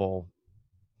level.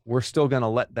 We're still going to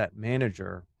let that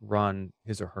manager run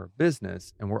his or her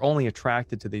business, and we're only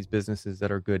attracted to these businesses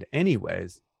that are good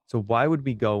anyways. So why would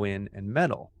we go in and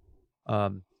meddle?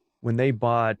 When they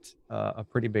bought a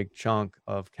pretty big chunk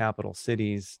of capital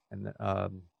cities in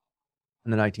the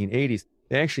 1980s,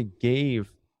 they actually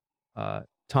gave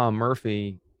Tom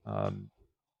Murphy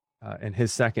and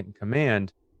his second in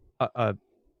command,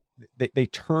 they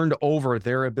turned over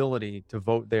their ability to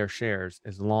vote their shares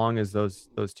as long as those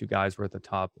two guys were at the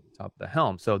top of the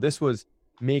helm. So this was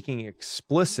making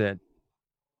explicit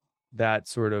that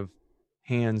sort of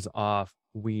hands off,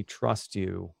 we trust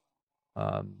you,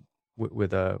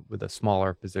 with a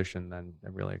smaller position than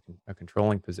really a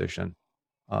controlling position.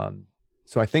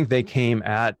 So I think they came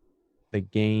at the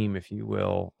game, if you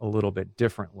will, a little bit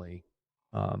differently.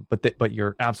 But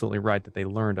you're absolutely right that they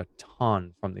learned a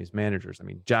ton from these managers. I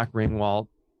mean, Jack Ringwalt,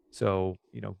 so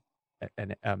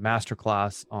a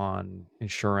masterclass on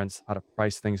insurance, how to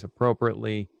price things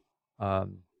appropriately.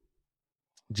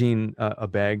 Gene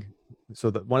Abeg, so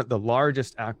one of the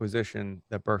largest acquisition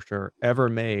that Berkshire ever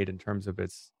made in terms of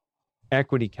its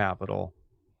equity capital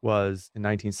was in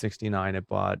 1969. It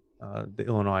bought the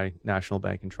Illinois National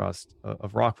Bank and Trust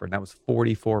of Rockford. And that was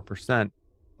 44%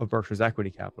 of Berkshire's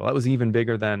equity capital. That was even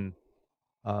bigger than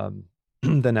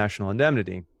the National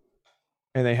Indemnity.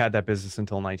 And they had that business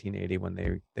until 1980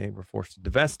 when they were forced to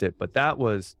divest it. But that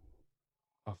was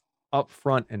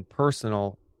upfront and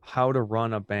personal, how to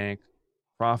run a bank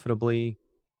profitably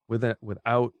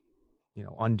without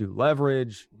undue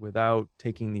leverage, without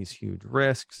taking these huge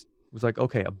risks. It was like,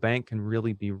 okay, a bank can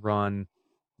really be run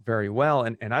very well.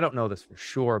 And I don't know this for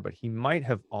sure, but he might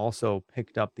have also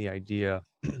picked up the idea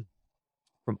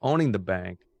from owning the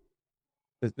bank,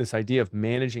 this idea of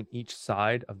managing each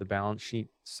side of the balance sheet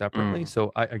separately.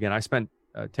 So I spent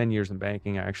 10 years in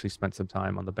banking. I actually spent some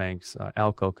time on the bank's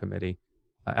ALCO committee,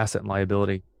 asset and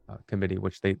liability committee,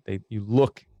 which you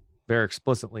look very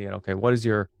explicitly at, okay, what is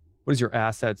your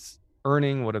assets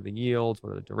earning? What are the yields?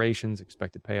 What are the durations,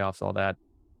 expected payoffs, all that?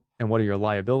 And what are your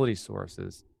liability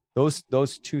sources?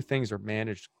 Those two things are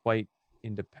managed quite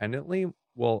independently.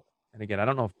 Well, and again, I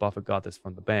don't know if Buffett got this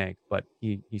from the bank, but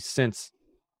he since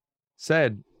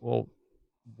said, well,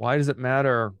 why does it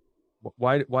matter?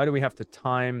 Why do we have to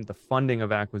time the funding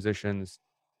of acquisitions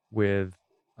with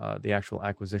the actual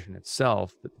acquisition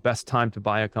itself? The best time to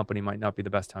buy a company might not be the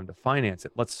best time to finance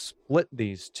it. Let's split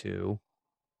these two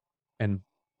and,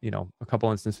 a couple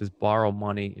instances, borrow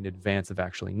money in advance of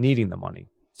actually needing the money.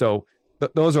 So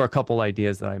those are a couple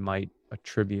ideas that I might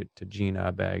attribute to Gene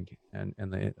Abeg and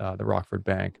the Rockford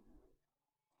Bank.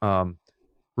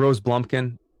 Rose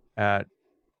Blumkin at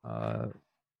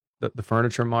the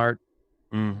Furniture Mart,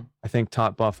 I think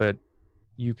taught Buffett,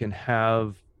 you can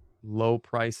have low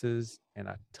prices and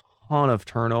a ton of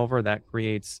turnover. That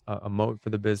creates a moat for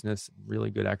the business, really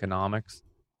good economics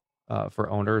for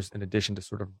owners, in addition to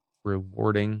sort of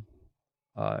rewarding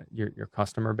your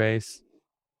customer base.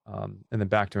 And then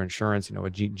back to insurance,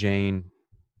 Ajit Jain,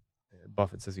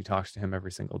 Buffett says he talks to him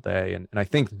every single day. And I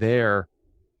think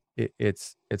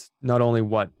it's not only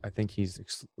what I think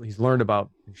he's learned about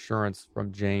insurance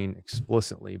from Jain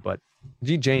explicitly, but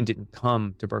Ajit Jain didn't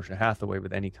come to Berkshire Hathaway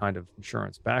with any kind of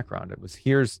insurance background. It was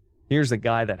here's a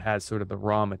guy that has sort of the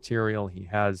raw material. He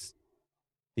has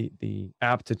the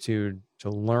aptitude to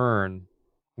learn.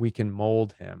 We can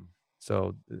mold him.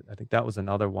 So I think that was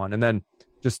another one. And then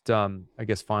just I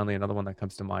guess finally another one that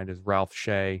comes to mind is Ralph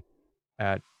Shea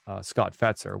at Scott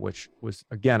Fetzer, which was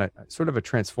again a sort of a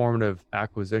transformative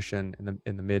acquisition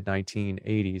in the mid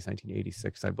 1980s,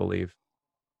 1986, I believe,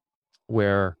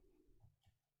 where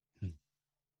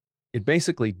it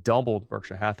basically doubled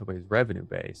Berkshire Hathaway's revenue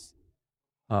base.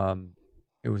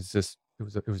 It was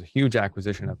a huge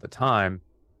acquisition at the time,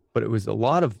 but it was a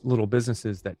lot of little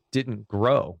businesses that didn't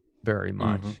grow very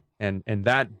much, and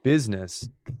that business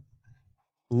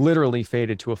literally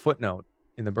faded to a footnote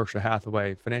in the Berkshire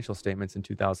Hathaway financial statements in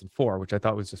 2004, which I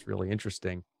thought was just really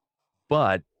interesting.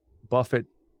 But Buffett,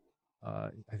 I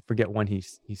forget when he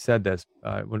said this,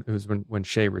 when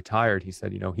Shea retired, he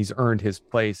said, he's earned his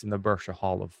place in the Berkshire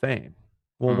Hall of Fame.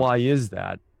 Well, why is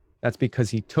that? That's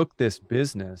because he took this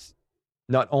business,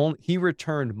 he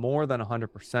returned more than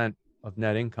 100% of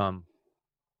net income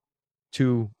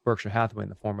to Berkshire Hathaway in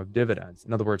the form of dividends.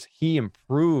 In other words, he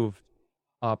improved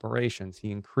operations,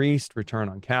 he increased return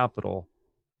on capital,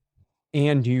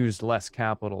 and used less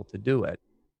capital to do it.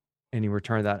 and he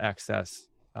returned that excess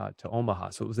to Omaha.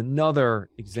 So it was another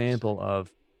example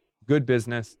of good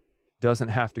business, doesn't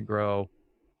have to grow,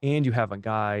 and you have a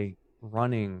guy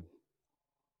running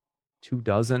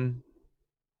 24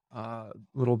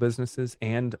 little businesses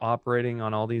and operating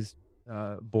on all these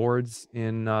boards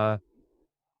in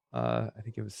I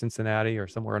think it was Cincinnati or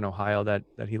somewhere in Ohio that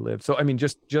he lived. So I mean,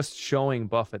 just showing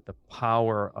Buffett the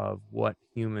power of what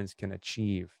humans can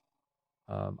achieve.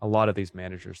 A lot of these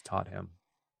managers taught him.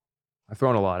 I've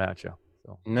thrown a lot at you.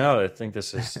 So No, I think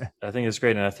it's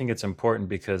great. And I think it's important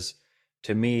because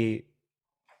to me,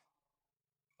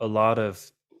 a lot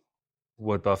of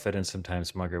what Buffett and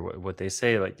sometimes Munger, what they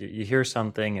say, like you hear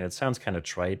something and it sounds kind of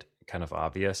trite, kind of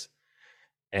obvious.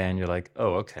 And you're like,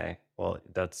 oh, okay. Well,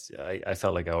 I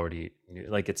felt like I already knew,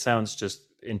 like it sounds just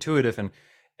intuitive.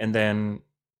 And then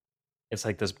it's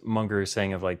like this Munger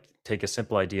saying of like, take a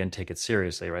simple idea and take it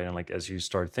seriously, right? And like, as you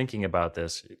start thinking about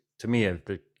this, to me,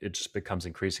 it just becomes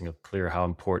increasingly clear how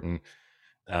important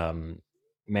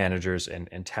managers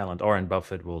and talent are. And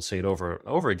Buffett will say it over and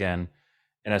over again,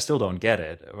 and I still don't get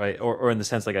it, right? Or in the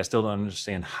sense, like I still don't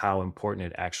understand how important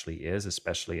it actually is,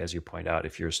 especially as you point out,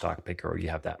 if you're a stock picker or you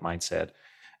have that mindset,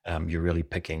 you're really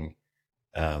picking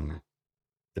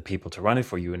the people to run it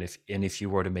for you. And if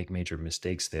you were to make major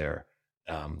mistakes there,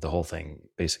 the whole thing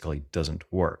basically doesn't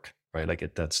work, right?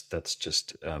 Like that's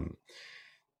just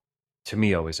to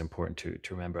me always important to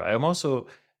remember.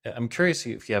 I'm curious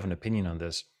if you have an opinion on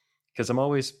this, because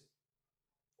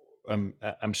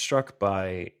I'm struck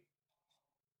by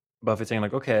Buffett saying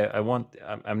like, okay,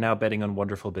 I'm now betting on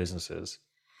wonderful businesses.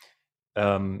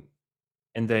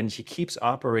 And then he keeps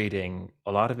operating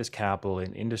a lot of his capital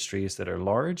in industries that are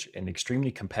large and extremely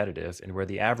competitive, and where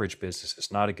the average business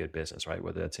is not a good business, right?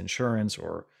 Whether that's insurance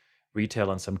or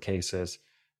retail in some cases,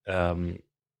 and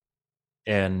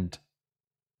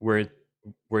where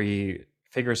he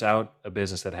figures out a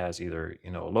business that has either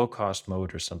a low cost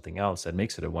mode or something else that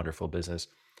makes it a wonderful business.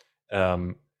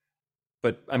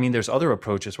 But I mean, there's other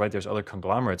approaches, right? There's other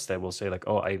conglomerates that will say like,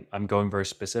 oh, I'm going very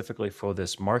specifically for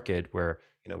this market where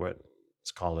where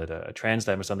let's call it a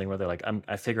TransDigm or something, where they're like,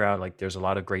 I figure out like there's a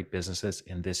lot of great businesses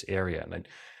in this area,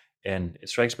 and it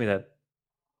strikes me that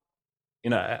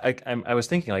I was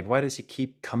thinking like, why does he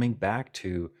keep coming back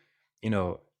to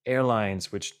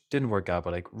airlines, which didn't work out,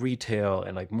 but like retail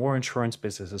and like more insurance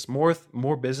businesses,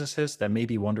 more businesses that may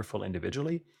be wonderful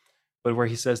individually, but where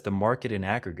he says the market in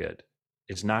aggregate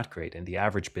is not great, and the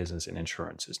average business in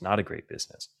insurance is not a great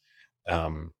business.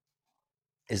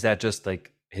 Is that just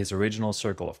like his original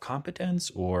circle of competence,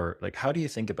 or like how do you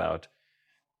think about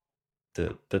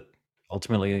the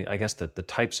ultimately, I guess, the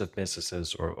types of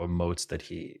businesses or modes that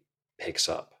he picks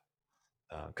up?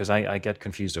 Because I get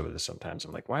confused over this sometimes.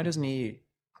 I'm like, why doesn't he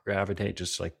gravitate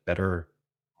just like better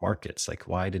markets? Like,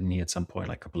 why didn't he at some point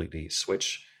like completely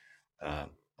switch?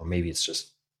 Or maybe it's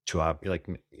just too obvious. Like,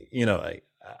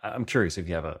 I'm curious if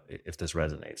if this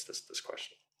resonates, this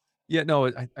question. yeah,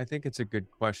 no, I think it's a good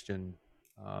question,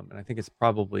 and I think it's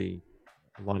probably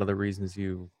a lot of the reasons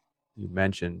you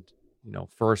mentioned.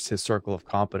 First, his circle of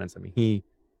competence. I mean,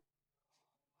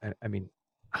 I mean,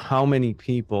 how many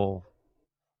people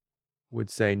would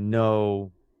say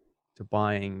no to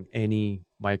buying any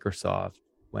Microsoft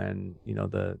when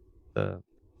the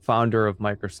founder of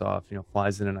Microsoft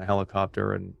flies in a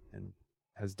helicopter and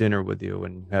has dinner with you,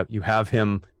 and you have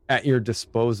him at your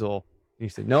disposal, and you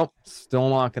say nope, still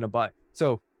not going to buy.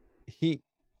 So he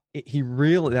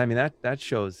really, I mean, that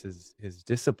shows his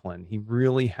discipline. He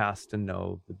really has to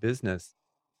know the business.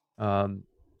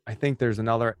 I think there's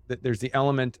the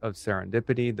element of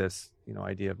serendipity, this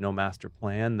idea of no master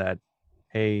plan, that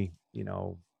hey,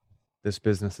 this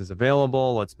business is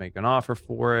available, let's make an offer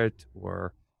for it,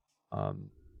 or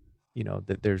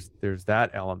that there's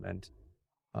that element.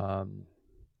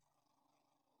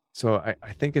 So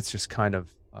I think it's just kind of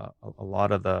a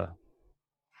lot of the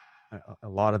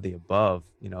above.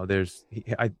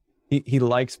 He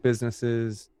likes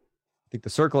businesses. I think the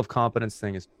circle of competence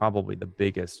thing is probably the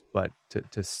biggest, but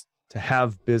to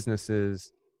have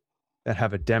businesses that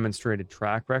have a demonstrated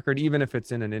track record, even if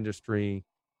it's in an industry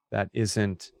that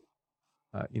isn't,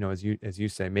 as you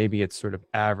say, maybe it's sort of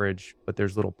average, but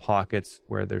there's little pockets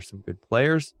where there's some good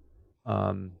players.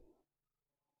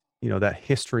 That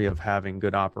history of having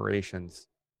good operations,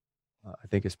 I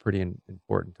think, is pretty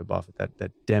important to Buffett.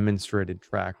 That demonstrated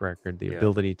track record, the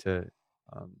ability to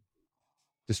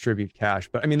distribute cash.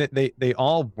 But I mean, they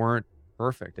all weren't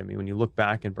perfect. I mean, when you look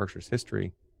back in Berkshire's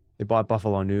history, they bought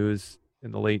Buffalo News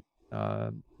in the late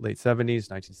 70s,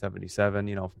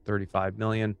 1977, for $35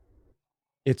 million.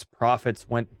 Its profits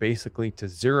went basically to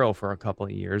zero for a couple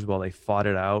of years while they fought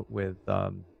it out with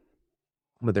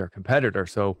with their competitor.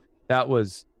 So that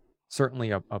was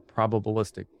certainly a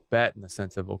probabilistic bet in the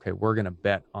sense of, okay, we're going to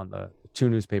bet on the two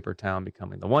newspaper town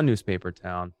becoming the one newspaper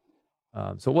town.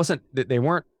 So it wasn't, they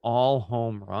weren't all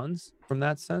home runs from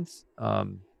that sense.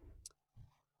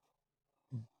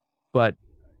 But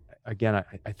again,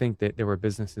 I think that there were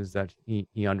businesses that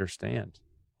he understood.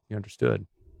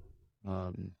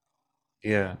 Um,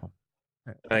 Yeah.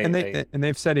 and I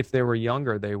they've said if they were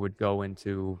younger, they would go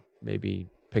into maybe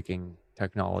picking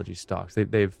technology stocks. Uh,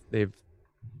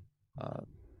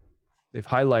 they've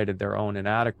highlighted their own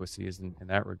inadequacies in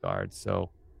that regard.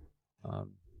 So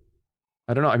um,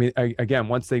 I don't know. I mean, again,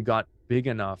 once they got big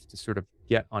enough to sort of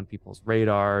get on people's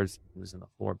radars, it was in the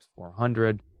Forbes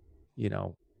 400, you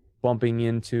know, bumping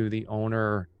into the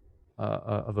owner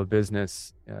of a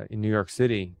business in New York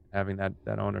City, having that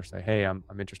owner say, "Hey, I'm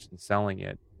interested in selling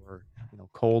it," or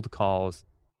cold calls,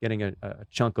 getting a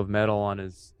chunk of metal on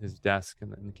his desk. In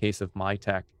the case of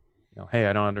MyTech, "Hey,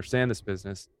 I don't understand this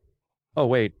business." Oh,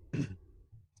 wait,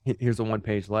 here's a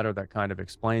one-page letter that kind of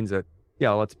explains it.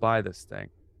 Yeah, let's buy this thing.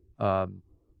 Um,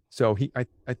 so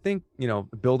I think,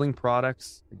 building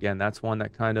products, again, that's one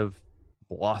that kind of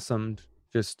blossomed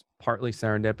just partly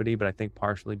serendipity, but I think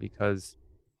partially because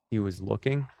he was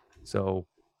looking. So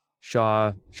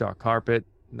Shaw Carpet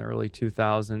in the early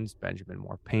 2000s, Benjamin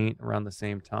Moore Paint around the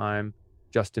same time,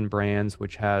 Justin Brands,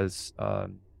 which has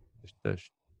the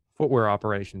footwear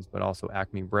operations, but also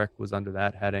Acme Brick was under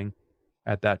that heading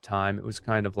at that time. It was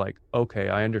kind of like, okay,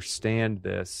 I understand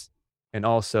this, and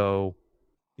also,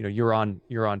 you're on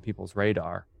people's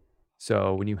radar.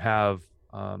 So when you have,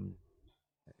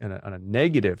 in a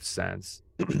negative sense,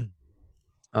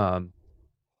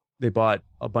 they bought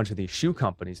a bunch of these shoe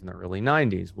companies in the early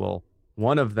 90s. Well,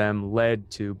 one of them led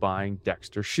to buying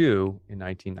Dexter Shoe in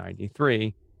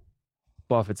 1993.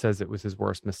 Buffett says it was his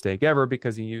worst mistake ever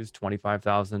because he used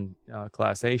 25,000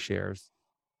 Class A shares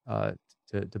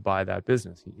to buy that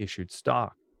business. He issued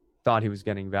stock, thought he was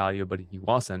getting value, but he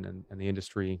wasn't, and the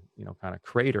industry, kind of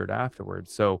cratered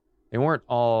afterwards. So they weren't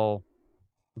all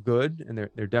good, and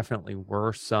there definitely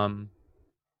were some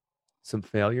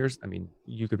failures. I mean,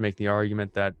 you could make the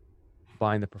argument that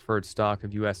buying the preferred stock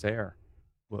of US Air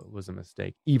was a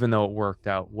mistake, even though it worked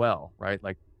out well, right?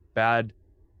 Like bad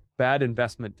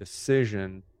investment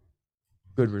decision,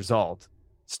 good result,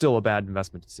 still a bad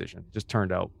investment decision, just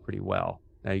turned out pretty well.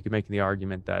 Now you could make the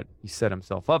argument that he set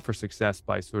himself up for success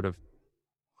by sort of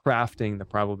crafting the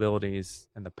probabilities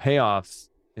and the payoffs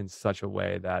in such a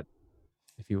way that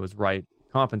if he was right,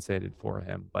 compensated for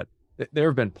him. But there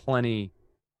have been plenty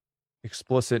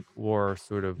explicit or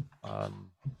sort of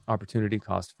opportunity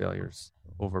cost failures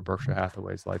over Berkshire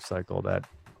Hathaway's life cycle that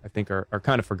I think are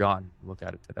kind of forgotten. Look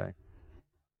at it today.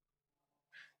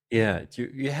 Yeah,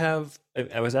 you have.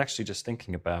 I was actually just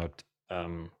thinking about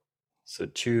so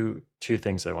two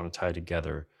things I want to tie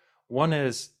together. One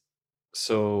is,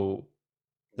 so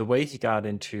the way he got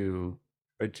into,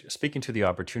 or speaking to the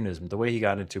opportunism, the way he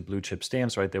got into blue chip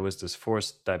stamps, right? There was this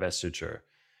forced divestiture,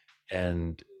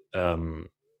 and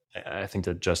I think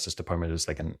the Justice Department is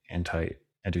like an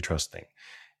antitrust thing,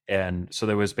 and so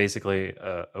there was basically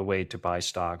a way to buy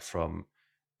stock from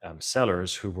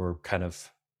sellers who were kind of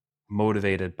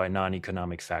motivated by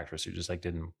non-economic factors who just like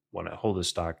didn't want to hold the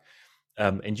stock.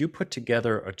 And you put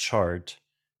together a chart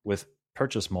with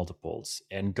purchase multiples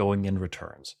and going in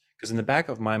returns. Because in the back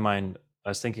of my mind, I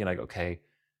was thinking like, okay,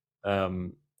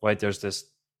 right, there's this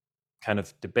kind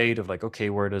of debate of like, okay,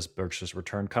 where does Berkshire's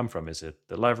return come from? Is it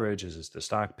the leverage? Is it the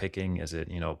stock picking? Is it,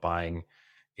 buying,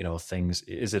 things?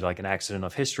 Is it like an accident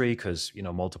of history? Because,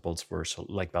 multiples were so,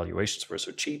 like valuations were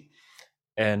so cheap.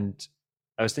 And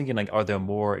I was thinking, like, are there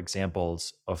more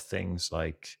examples of things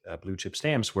like blue chip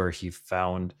stamps where he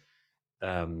found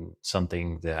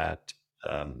something that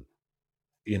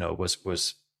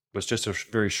was just a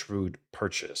very shrewd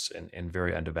purchase and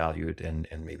very undervalued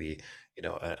and maybe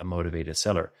a motivated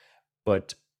seller,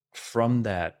 but from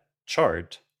that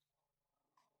chart,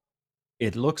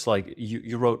 it looks like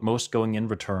you wrote most going in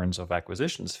returns of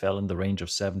acquisitions fell in the range of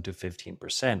 7 to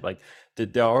 15%. Like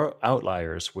there are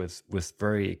outliers with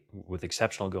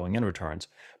exceptional going in returns,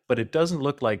 but it doesn't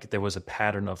look like there was a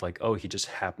pattern of like, oh, he just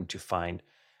happened to find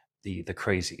the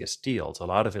craziest deals. A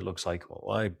lot of it looks like,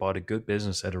 well, I bought a good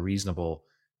business at a reasonable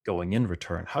going in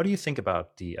return. How do you think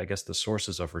about the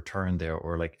sources of return there,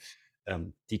 or like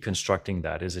deconstructing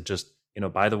that? Is it just,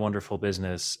 buy the wonderful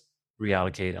business,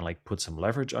 reallocate and like put some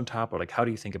leverage on top, or like how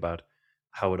do you think about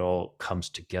how it all comes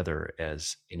together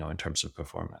as in terms of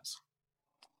performance?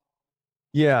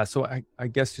 Yeah, so I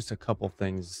guess just a couple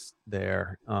things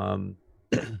there.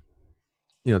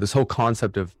 this whole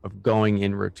concept of going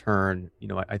in return,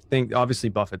 I think obviously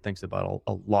Buffett thinks about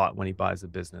a lot when he buys a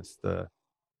business, the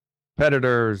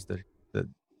competitors, the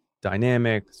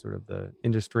dynamic, sort of the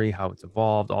industry, how it's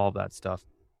evolved, all of that stuff.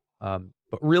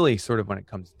 But really, sort of when it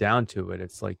comes down to it,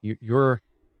 it's like you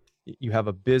have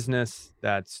a business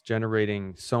that's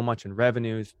generating so much in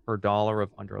revenues per dollar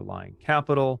of underlying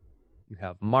capital. You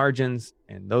have margins,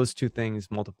 and those two things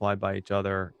multiplied by each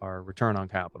other are return on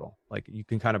capital. Like you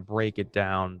can kind of break it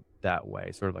down that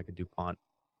way, sort of like a DuPont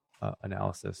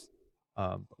analysis.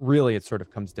 Really, it sort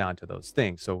of comes down to those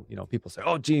things. So, people say,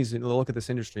 oh, geez, look at this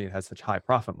industry. It has such high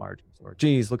profit margins. Or,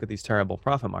 geez, look at these terrible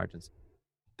profit margins.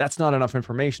 That's not enough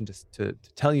information to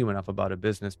tell you enough about a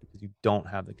business because you don't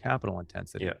have the capital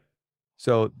intensity. Yeah.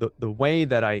 So the way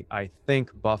that I think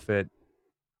Buffett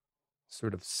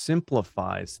sort of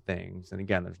simplifies things, and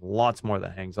again, there's lots more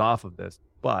that hangs off of this,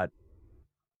 but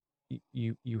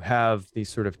you have these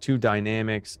sort of two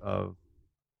dynamics of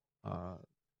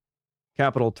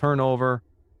capital turnover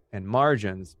and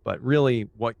margins, but really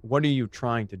what are you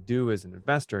trying to do as an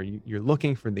investor? You're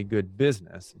looking for the good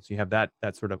business. So you have that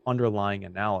sort of underlying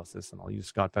analysis, and I'll use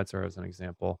Scott Fetzer as an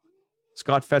example.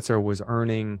 Scott Fetzer was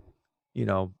earning,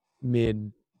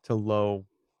 mid to low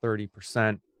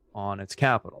 30% on its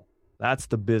capital. That's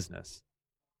the business.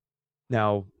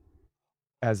 Now,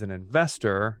 as an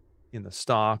investor in the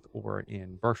stock, or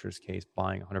in Berkshire's case,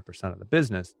 buying 100% of the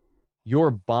business,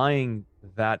 you're buying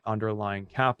that underlying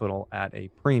capital at a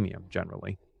premium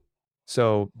generally.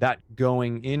 So that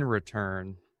going in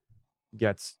return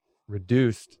gets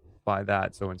reduced by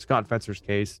that. So in Scott Fetzer's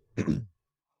case,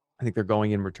 I think their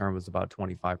going in return was about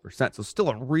 25%. So still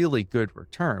a really good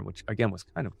return, which again was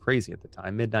kind of crazy at the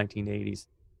time. Mid 1980s, it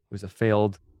was a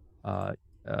failed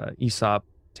ESOP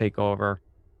takeover.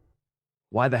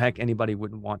 Why the heck anybody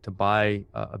wouldn't want to buy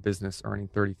a business earning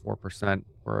 34%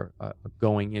 for a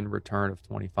going in return of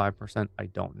 25%? I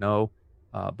don't know.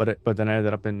 But then I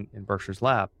ended up in Berkshire's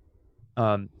lap.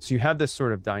 So you have this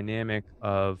sort of dynamic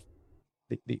of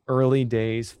the early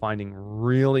days finding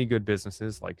really good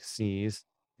businesses like C's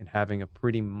and having a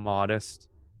pretty modest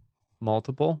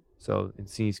multiple. So in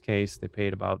C's case, they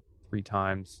paid about 3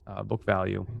 times book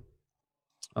value.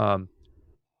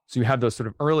 So you have those sort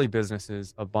of early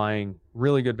businesses of buying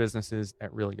really good businesses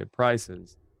at really good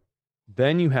prices.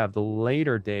 Then you have the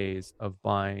later days of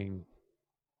buying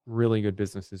really good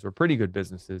businesses or pretty good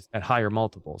businesses at higher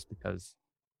multiples because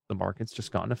the market's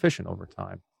just gotten efficient over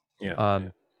time. Yeah.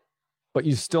 But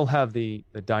you still have the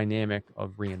dynamic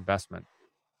of reinvestment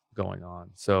going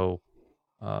on. So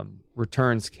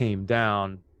returns came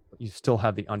down, but you still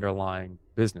have the underlying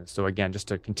business. So again, just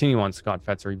to continue on Scott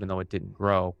Fetzer, even though it didn't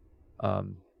grow,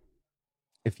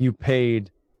 if you paid,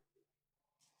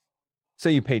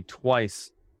 say you paid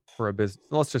twice for a business,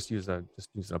 let's just use a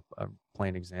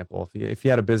plain example. If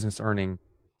you had a business earning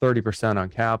 30% on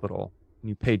capital and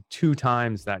you paid 2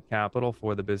 times that capital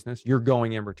for the business, your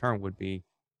going in return would be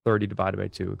 30 divided by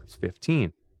 2 equals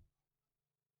 15.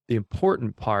 The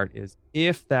important part is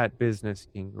if that business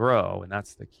can grow, and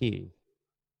that's the key,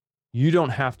 you don't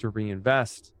have to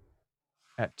reinvest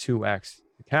at 2x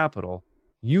the capital.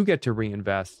 You get to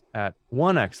reinvest at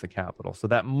 1x the capital. So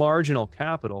that marginal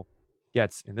capital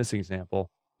gets, in this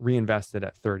example, reinvested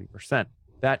at 30%.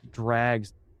 That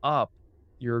drags up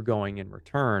your going in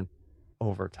return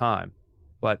over time.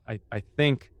 But I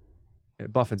think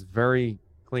Buffett's very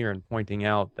clear in pointing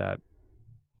out that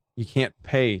you can't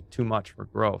pay too much for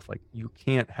growth. Like you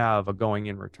can't have a going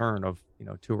in return of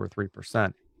 2 or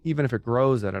 3%, even if it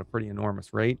grows at a pretty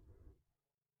enormous rate.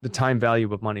 The time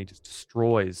value of money just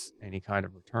destroys any kind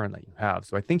of return that you have.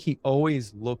 So I think he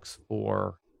always looks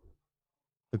for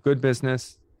the good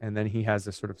business, and then he has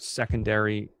this sort of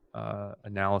secondary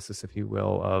analysis, if you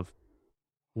will, of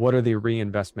what are the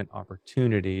reinvestment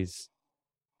opportunities,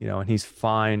 and he's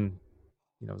fine,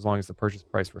 as long as the purchase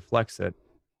price reflects it.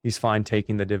 He's fine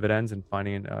taking the dividends and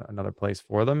finding another place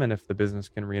for them. And if the business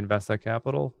can reinvest that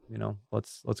capital,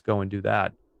 let's go and do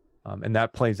that. And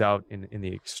that plays out in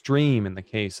the extreme in the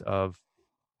case of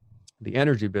the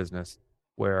energy business,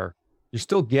 where you're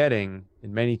still getting,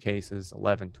 in many cases,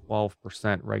 11,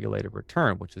 12% regulated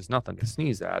return, which is nothing to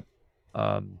sneeze at.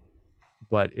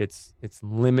 But it's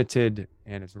limited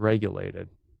and it's regulated.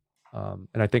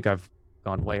 And I think I've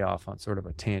gone way off on sort of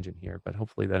a tangent here, but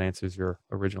hopefully that answers your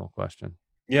original question.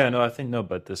 Yeah, no, I think no,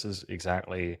 but this is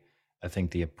exactly, I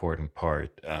think, the important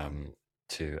part. And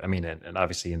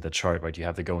obviously in the chart, right, you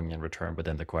have the going in return, but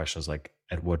then the question is like,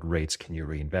 at what rates can you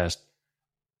reinvest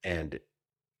and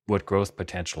what growth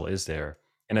potential is there?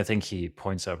 And I think he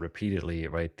points out repeatedly,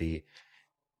 right,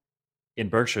 in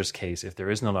Berkshire's case, if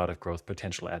there isn't a lot of growth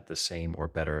potential at the same or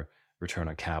better return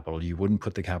on capital. You wouldn't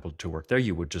put the capital to work there.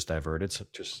 You would just divert it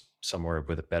to somewhere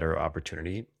with a better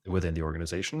opportunity within the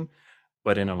organization.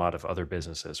 But in a lot of other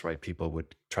businesses, right, people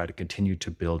would try to continue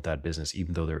to build that business,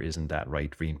 even though there isn't that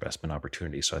right reinvestment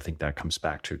opportunity. So I think that comes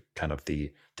back to kind of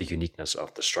the uniqueness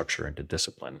of the structure and the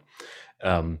discipline.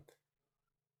 Um,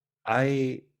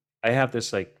 I I have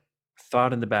this like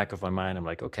thought in the back of my mind. I'm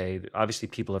like, okay, obviously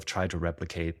people have tried to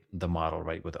replicate the model,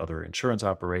 right, with other insurance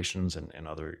operations and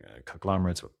other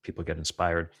conglomerates. People get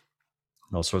inspired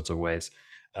in all sorts of ways.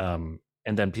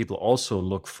 And then people also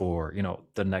look for,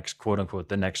 the next quote unquote,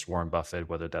 the next Warren Buffett,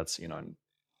 whether that's, a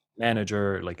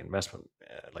manager, like investment,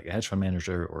 like a hedge fund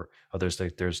manager, or others.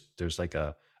 Like there's like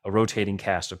a rotating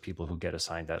cast of people who get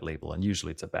assigned that label. And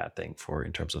usually it's a bad thing for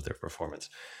in terms of their performance.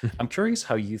 I'm curious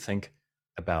how you think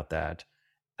about that.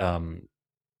 Um,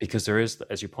 because there is,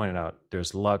 as you pointed out,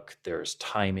 there's luck, there's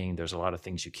timing, there's a lot of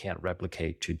things you can't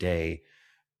replicate today.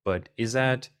 But is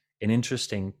that an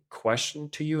interesting question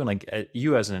to you? And like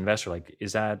you as an investor, like,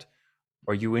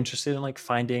 are you interested in like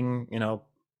finding,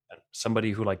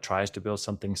 somebody who like tries to build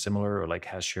something similar or like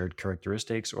has shared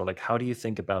characteristics? Or like, how do you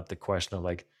think about the question of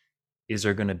like, is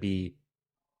there going to be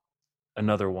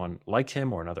another one like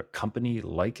him or another company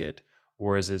like it?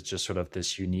 Or is it just sort of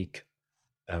this unique,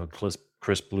 Chris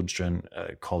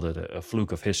Bloomstrom called it a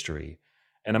fluke of history?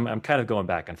 And I'm kind of going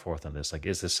back and forth on this. Like,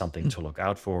 is this something to look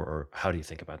out for, or how do you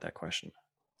think about that question?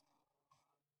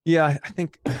 Yeah, I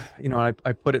think,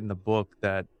 I put it in the book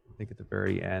that I think at the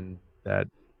very end that,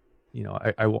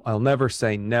 I'll never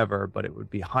say never, but it would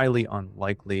be highly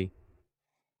unlikely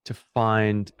to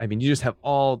find. I mean, you have a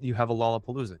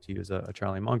Lollapalooza, to use a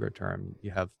Charlie Munger term.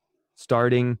 You have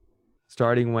starting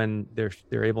when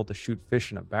they're able to shoot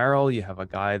fish in a barrel. You have a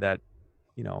guy that,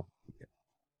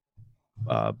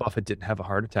 Buffett didn't have a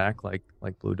heart attack like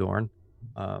Blue Dorn.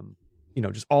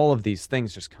 Just all of these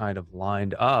things just kind of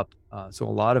lined up. So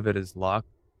a lot of it is luck,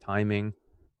 timing,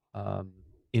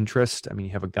 interest. I mean,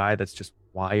 you have a guy that's just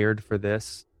wired for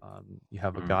this. You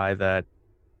have a guy that,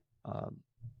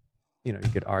 you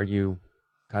could argue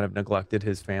kind of neglected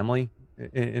his family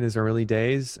in his early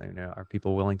days. Are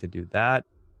people willing to do that?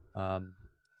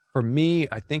 For me,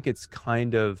 I think it's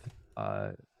kind of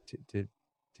to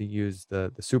use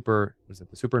the super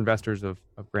investors of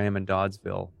Graham and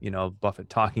Doddsville. Buffett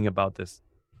talking about this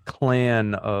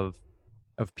clan of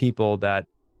people that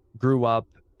grew up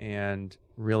and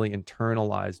really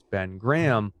internalized Ben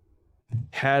Graham.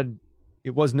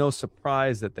 It was no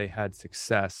surprise that they had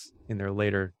success in their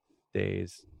later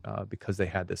days because they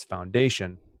had this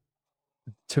foundation.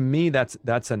 To me, that's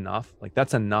enough. Like,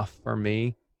 that's enough for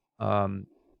me. For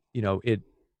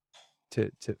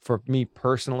me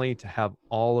personally, to have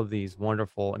all of these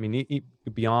wonderful, I mean,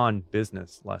 beyond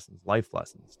business lessons, life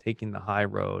lessons, taking the high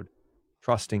road,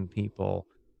 trusting people,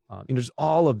 just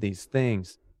all of these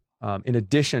things, in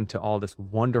addition to all this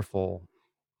wonderful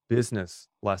business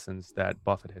lessons that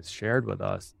Buffett has shared with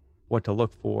us, what to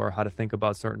look for, how to think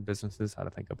about certain businesses, how to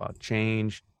think about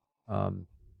change.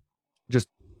 Just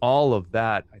all of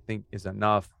that, I think, is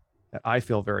enough that I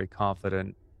feel very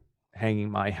confident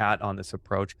hanging my hat on this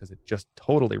approach, because it just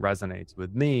totally resonates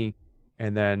with me.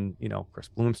 And then, Chris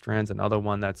Bloomstrand's another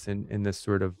one that's in this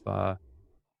sort of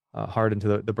hard into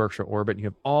the Berkshire orbit. You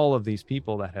have all of these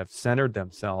people that have centered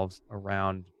themselves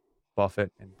around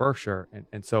Buffett and Berkshire.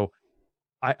 And so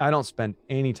I don't spend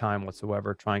any time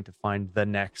whatsoever trying to find the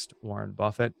next Warren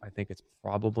Buffett. I think it's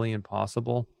probably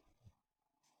impossible.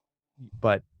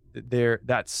 But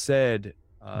that said,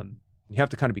 you have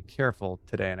to kind of be careful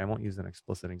today, and I won't use an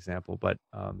explicit example, but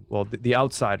The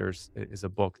Outsiders is a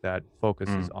book that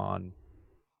focuses on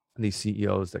these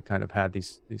CEOs that kind of had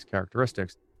these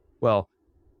characteristics. Well,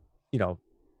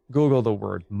 Google the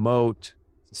word moat,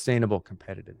 sustainable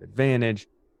competitive advantage.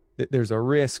 There's a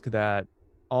risk that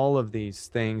all of these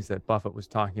things that Buffett was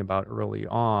talking about early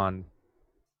on,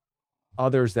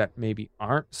 others that maybe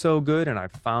aren't so good, and I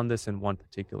found this in one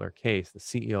particular case, the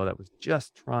CEO that was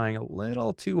just trying a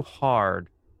little too hard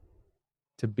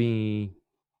to be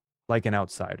like an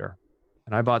outsider.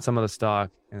 And I bought some of the stock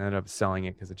and ended up selling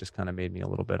it because it just kind of made me a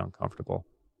little bit uncomfortable.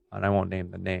 And I won't name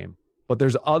the name. But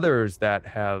there's others that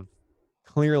have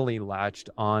clearly latched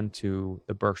onto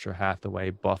the Berkshire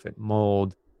Hathaway Buffett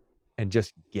mold and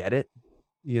just get it,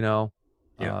 Yeah.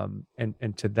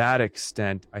 And to that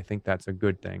extent, I think that's a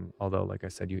good thing. Although, like I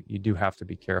said, you do have to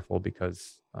be careful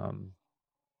because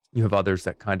you have others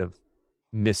that kind of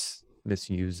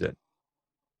misuse it.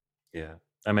 Yeah,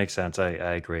 that makes sense. I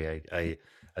agree. I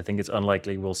think it's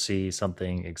unlikely we'll see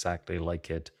something exactly like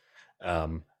it.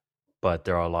 But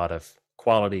there are a lot of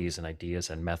qualities and ideas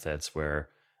and methods where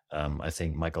I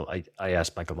think I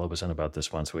asked Michael Mauboussin about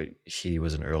this once. Where he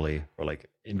was an early or like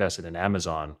invested in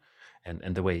Amazon,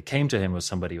 and the way it came to him was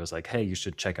somebody was like, "Hey, you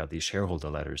should check out these shareholder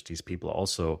letters. These people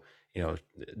also, you know,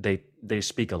 they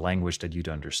speak a language that you'd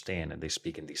understand, and they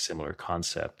speak in these similar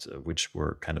concepts, which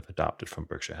were kind of adopted from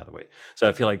Berkshire Hathaway." So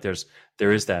I feel like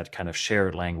there is that kind of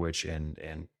shared language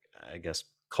and I guess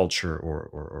culture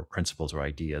or principles or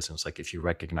ideas, and it's like if you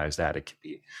recognize that, it could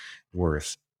be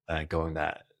worth going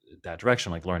that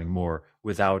direction, like learning more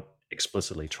without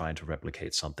explicitly trying to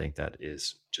replicate something that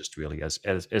is just really,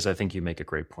 as I think you make a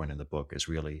great point in the book, is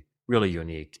really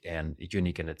unique and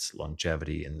unique in its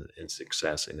longevity and in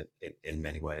success in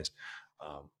many ways.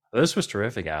 This was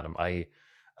terrific, Adam. I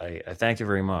thank you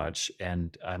very much,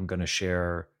 and I'm going to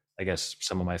share, I guess,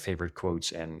 some of my favorite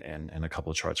quotes and a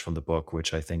couple of charts from the book,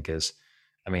 which I think is,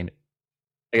 I mean,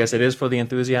 I guess it is for the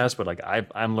enthusiast, but like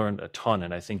I've learned a ton,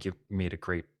 and I think you made a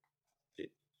great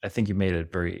I think you made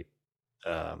it very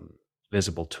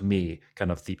visible to me,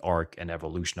 kind of the arc and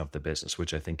evolution of the business,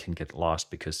 which I think can get lost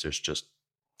because there's just,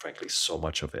 frankly, so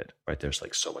much of it, right? There's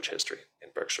like so much history in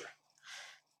Berkshire.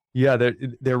 Yeah,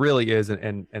 there really is,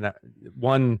 and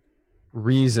one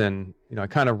reason, I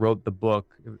kind of wrote the book.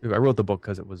 I wrote the book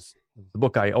because it was the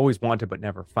book I always wanted but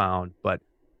never found. But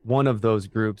one of those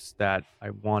groups that I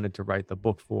wanted to write the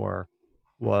book for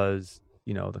was,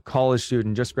 the college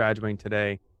student just graduating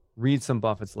today, reads some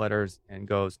Buffett's letters and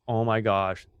goes, "Oh my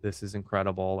gosh, this is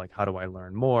incredible. Like, how do I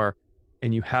learn more?"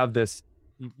 And you have this,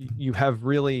 you have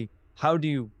really, how do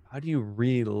you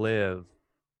relive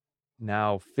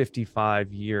now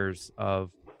 55 years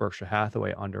of Berkshire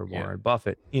Hathaway under Warren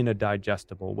Buffett in a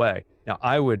digestible way? Now,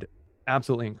 I would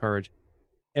absolutely encourage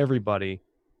everybody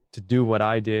to do what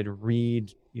I did,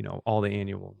 read, all the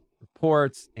annual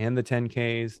reports and the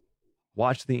 10Ks,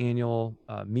 watch the annual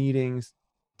meetings,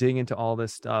 dig into all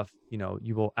this stuff.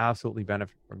 You will absolutely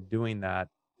benefit from doing that.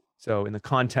 So in the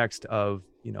context of,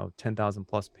 10,000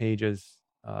 plus pages,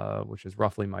 which is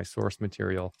roughly my source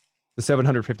material, the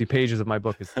 750 pages of my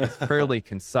book is fairly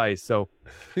concise. So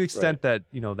to the extent that,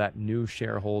 that new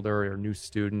shareholder or new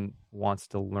student wants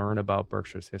to learn about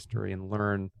Berkshire's history and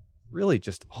learn really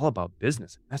just all about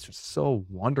business, that's just so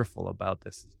wonderful about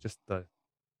this. It's just the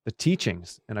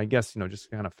teachings. And I guess, just to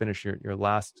kind of finish your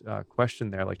last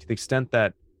question there, like to the extent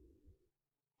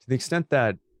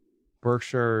that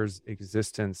Berkshire's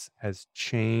existence has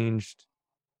changed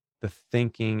the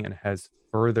thinking and has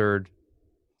furthered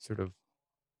sort of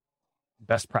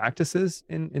best practices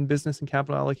in business and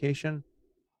capital allocation,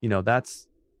 that's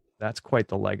quite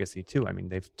the legacy too. I mean,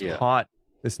 they've taught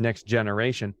this next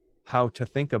generation how to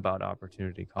think about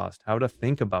opportunity cost, how to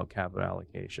think about capital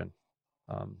allocation.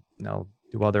 Now,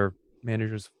 do other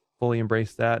managers fully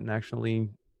embrace that and actually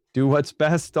do what's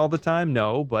best all the time?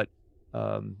 No, but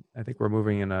I think we're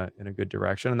moving in a good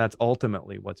direction, and that's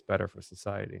ultimately what's better for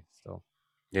society. So,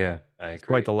 yeah, I agree. It's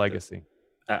quite the legacy.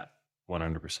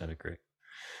 100% agree.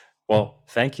 Well,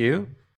 thank you.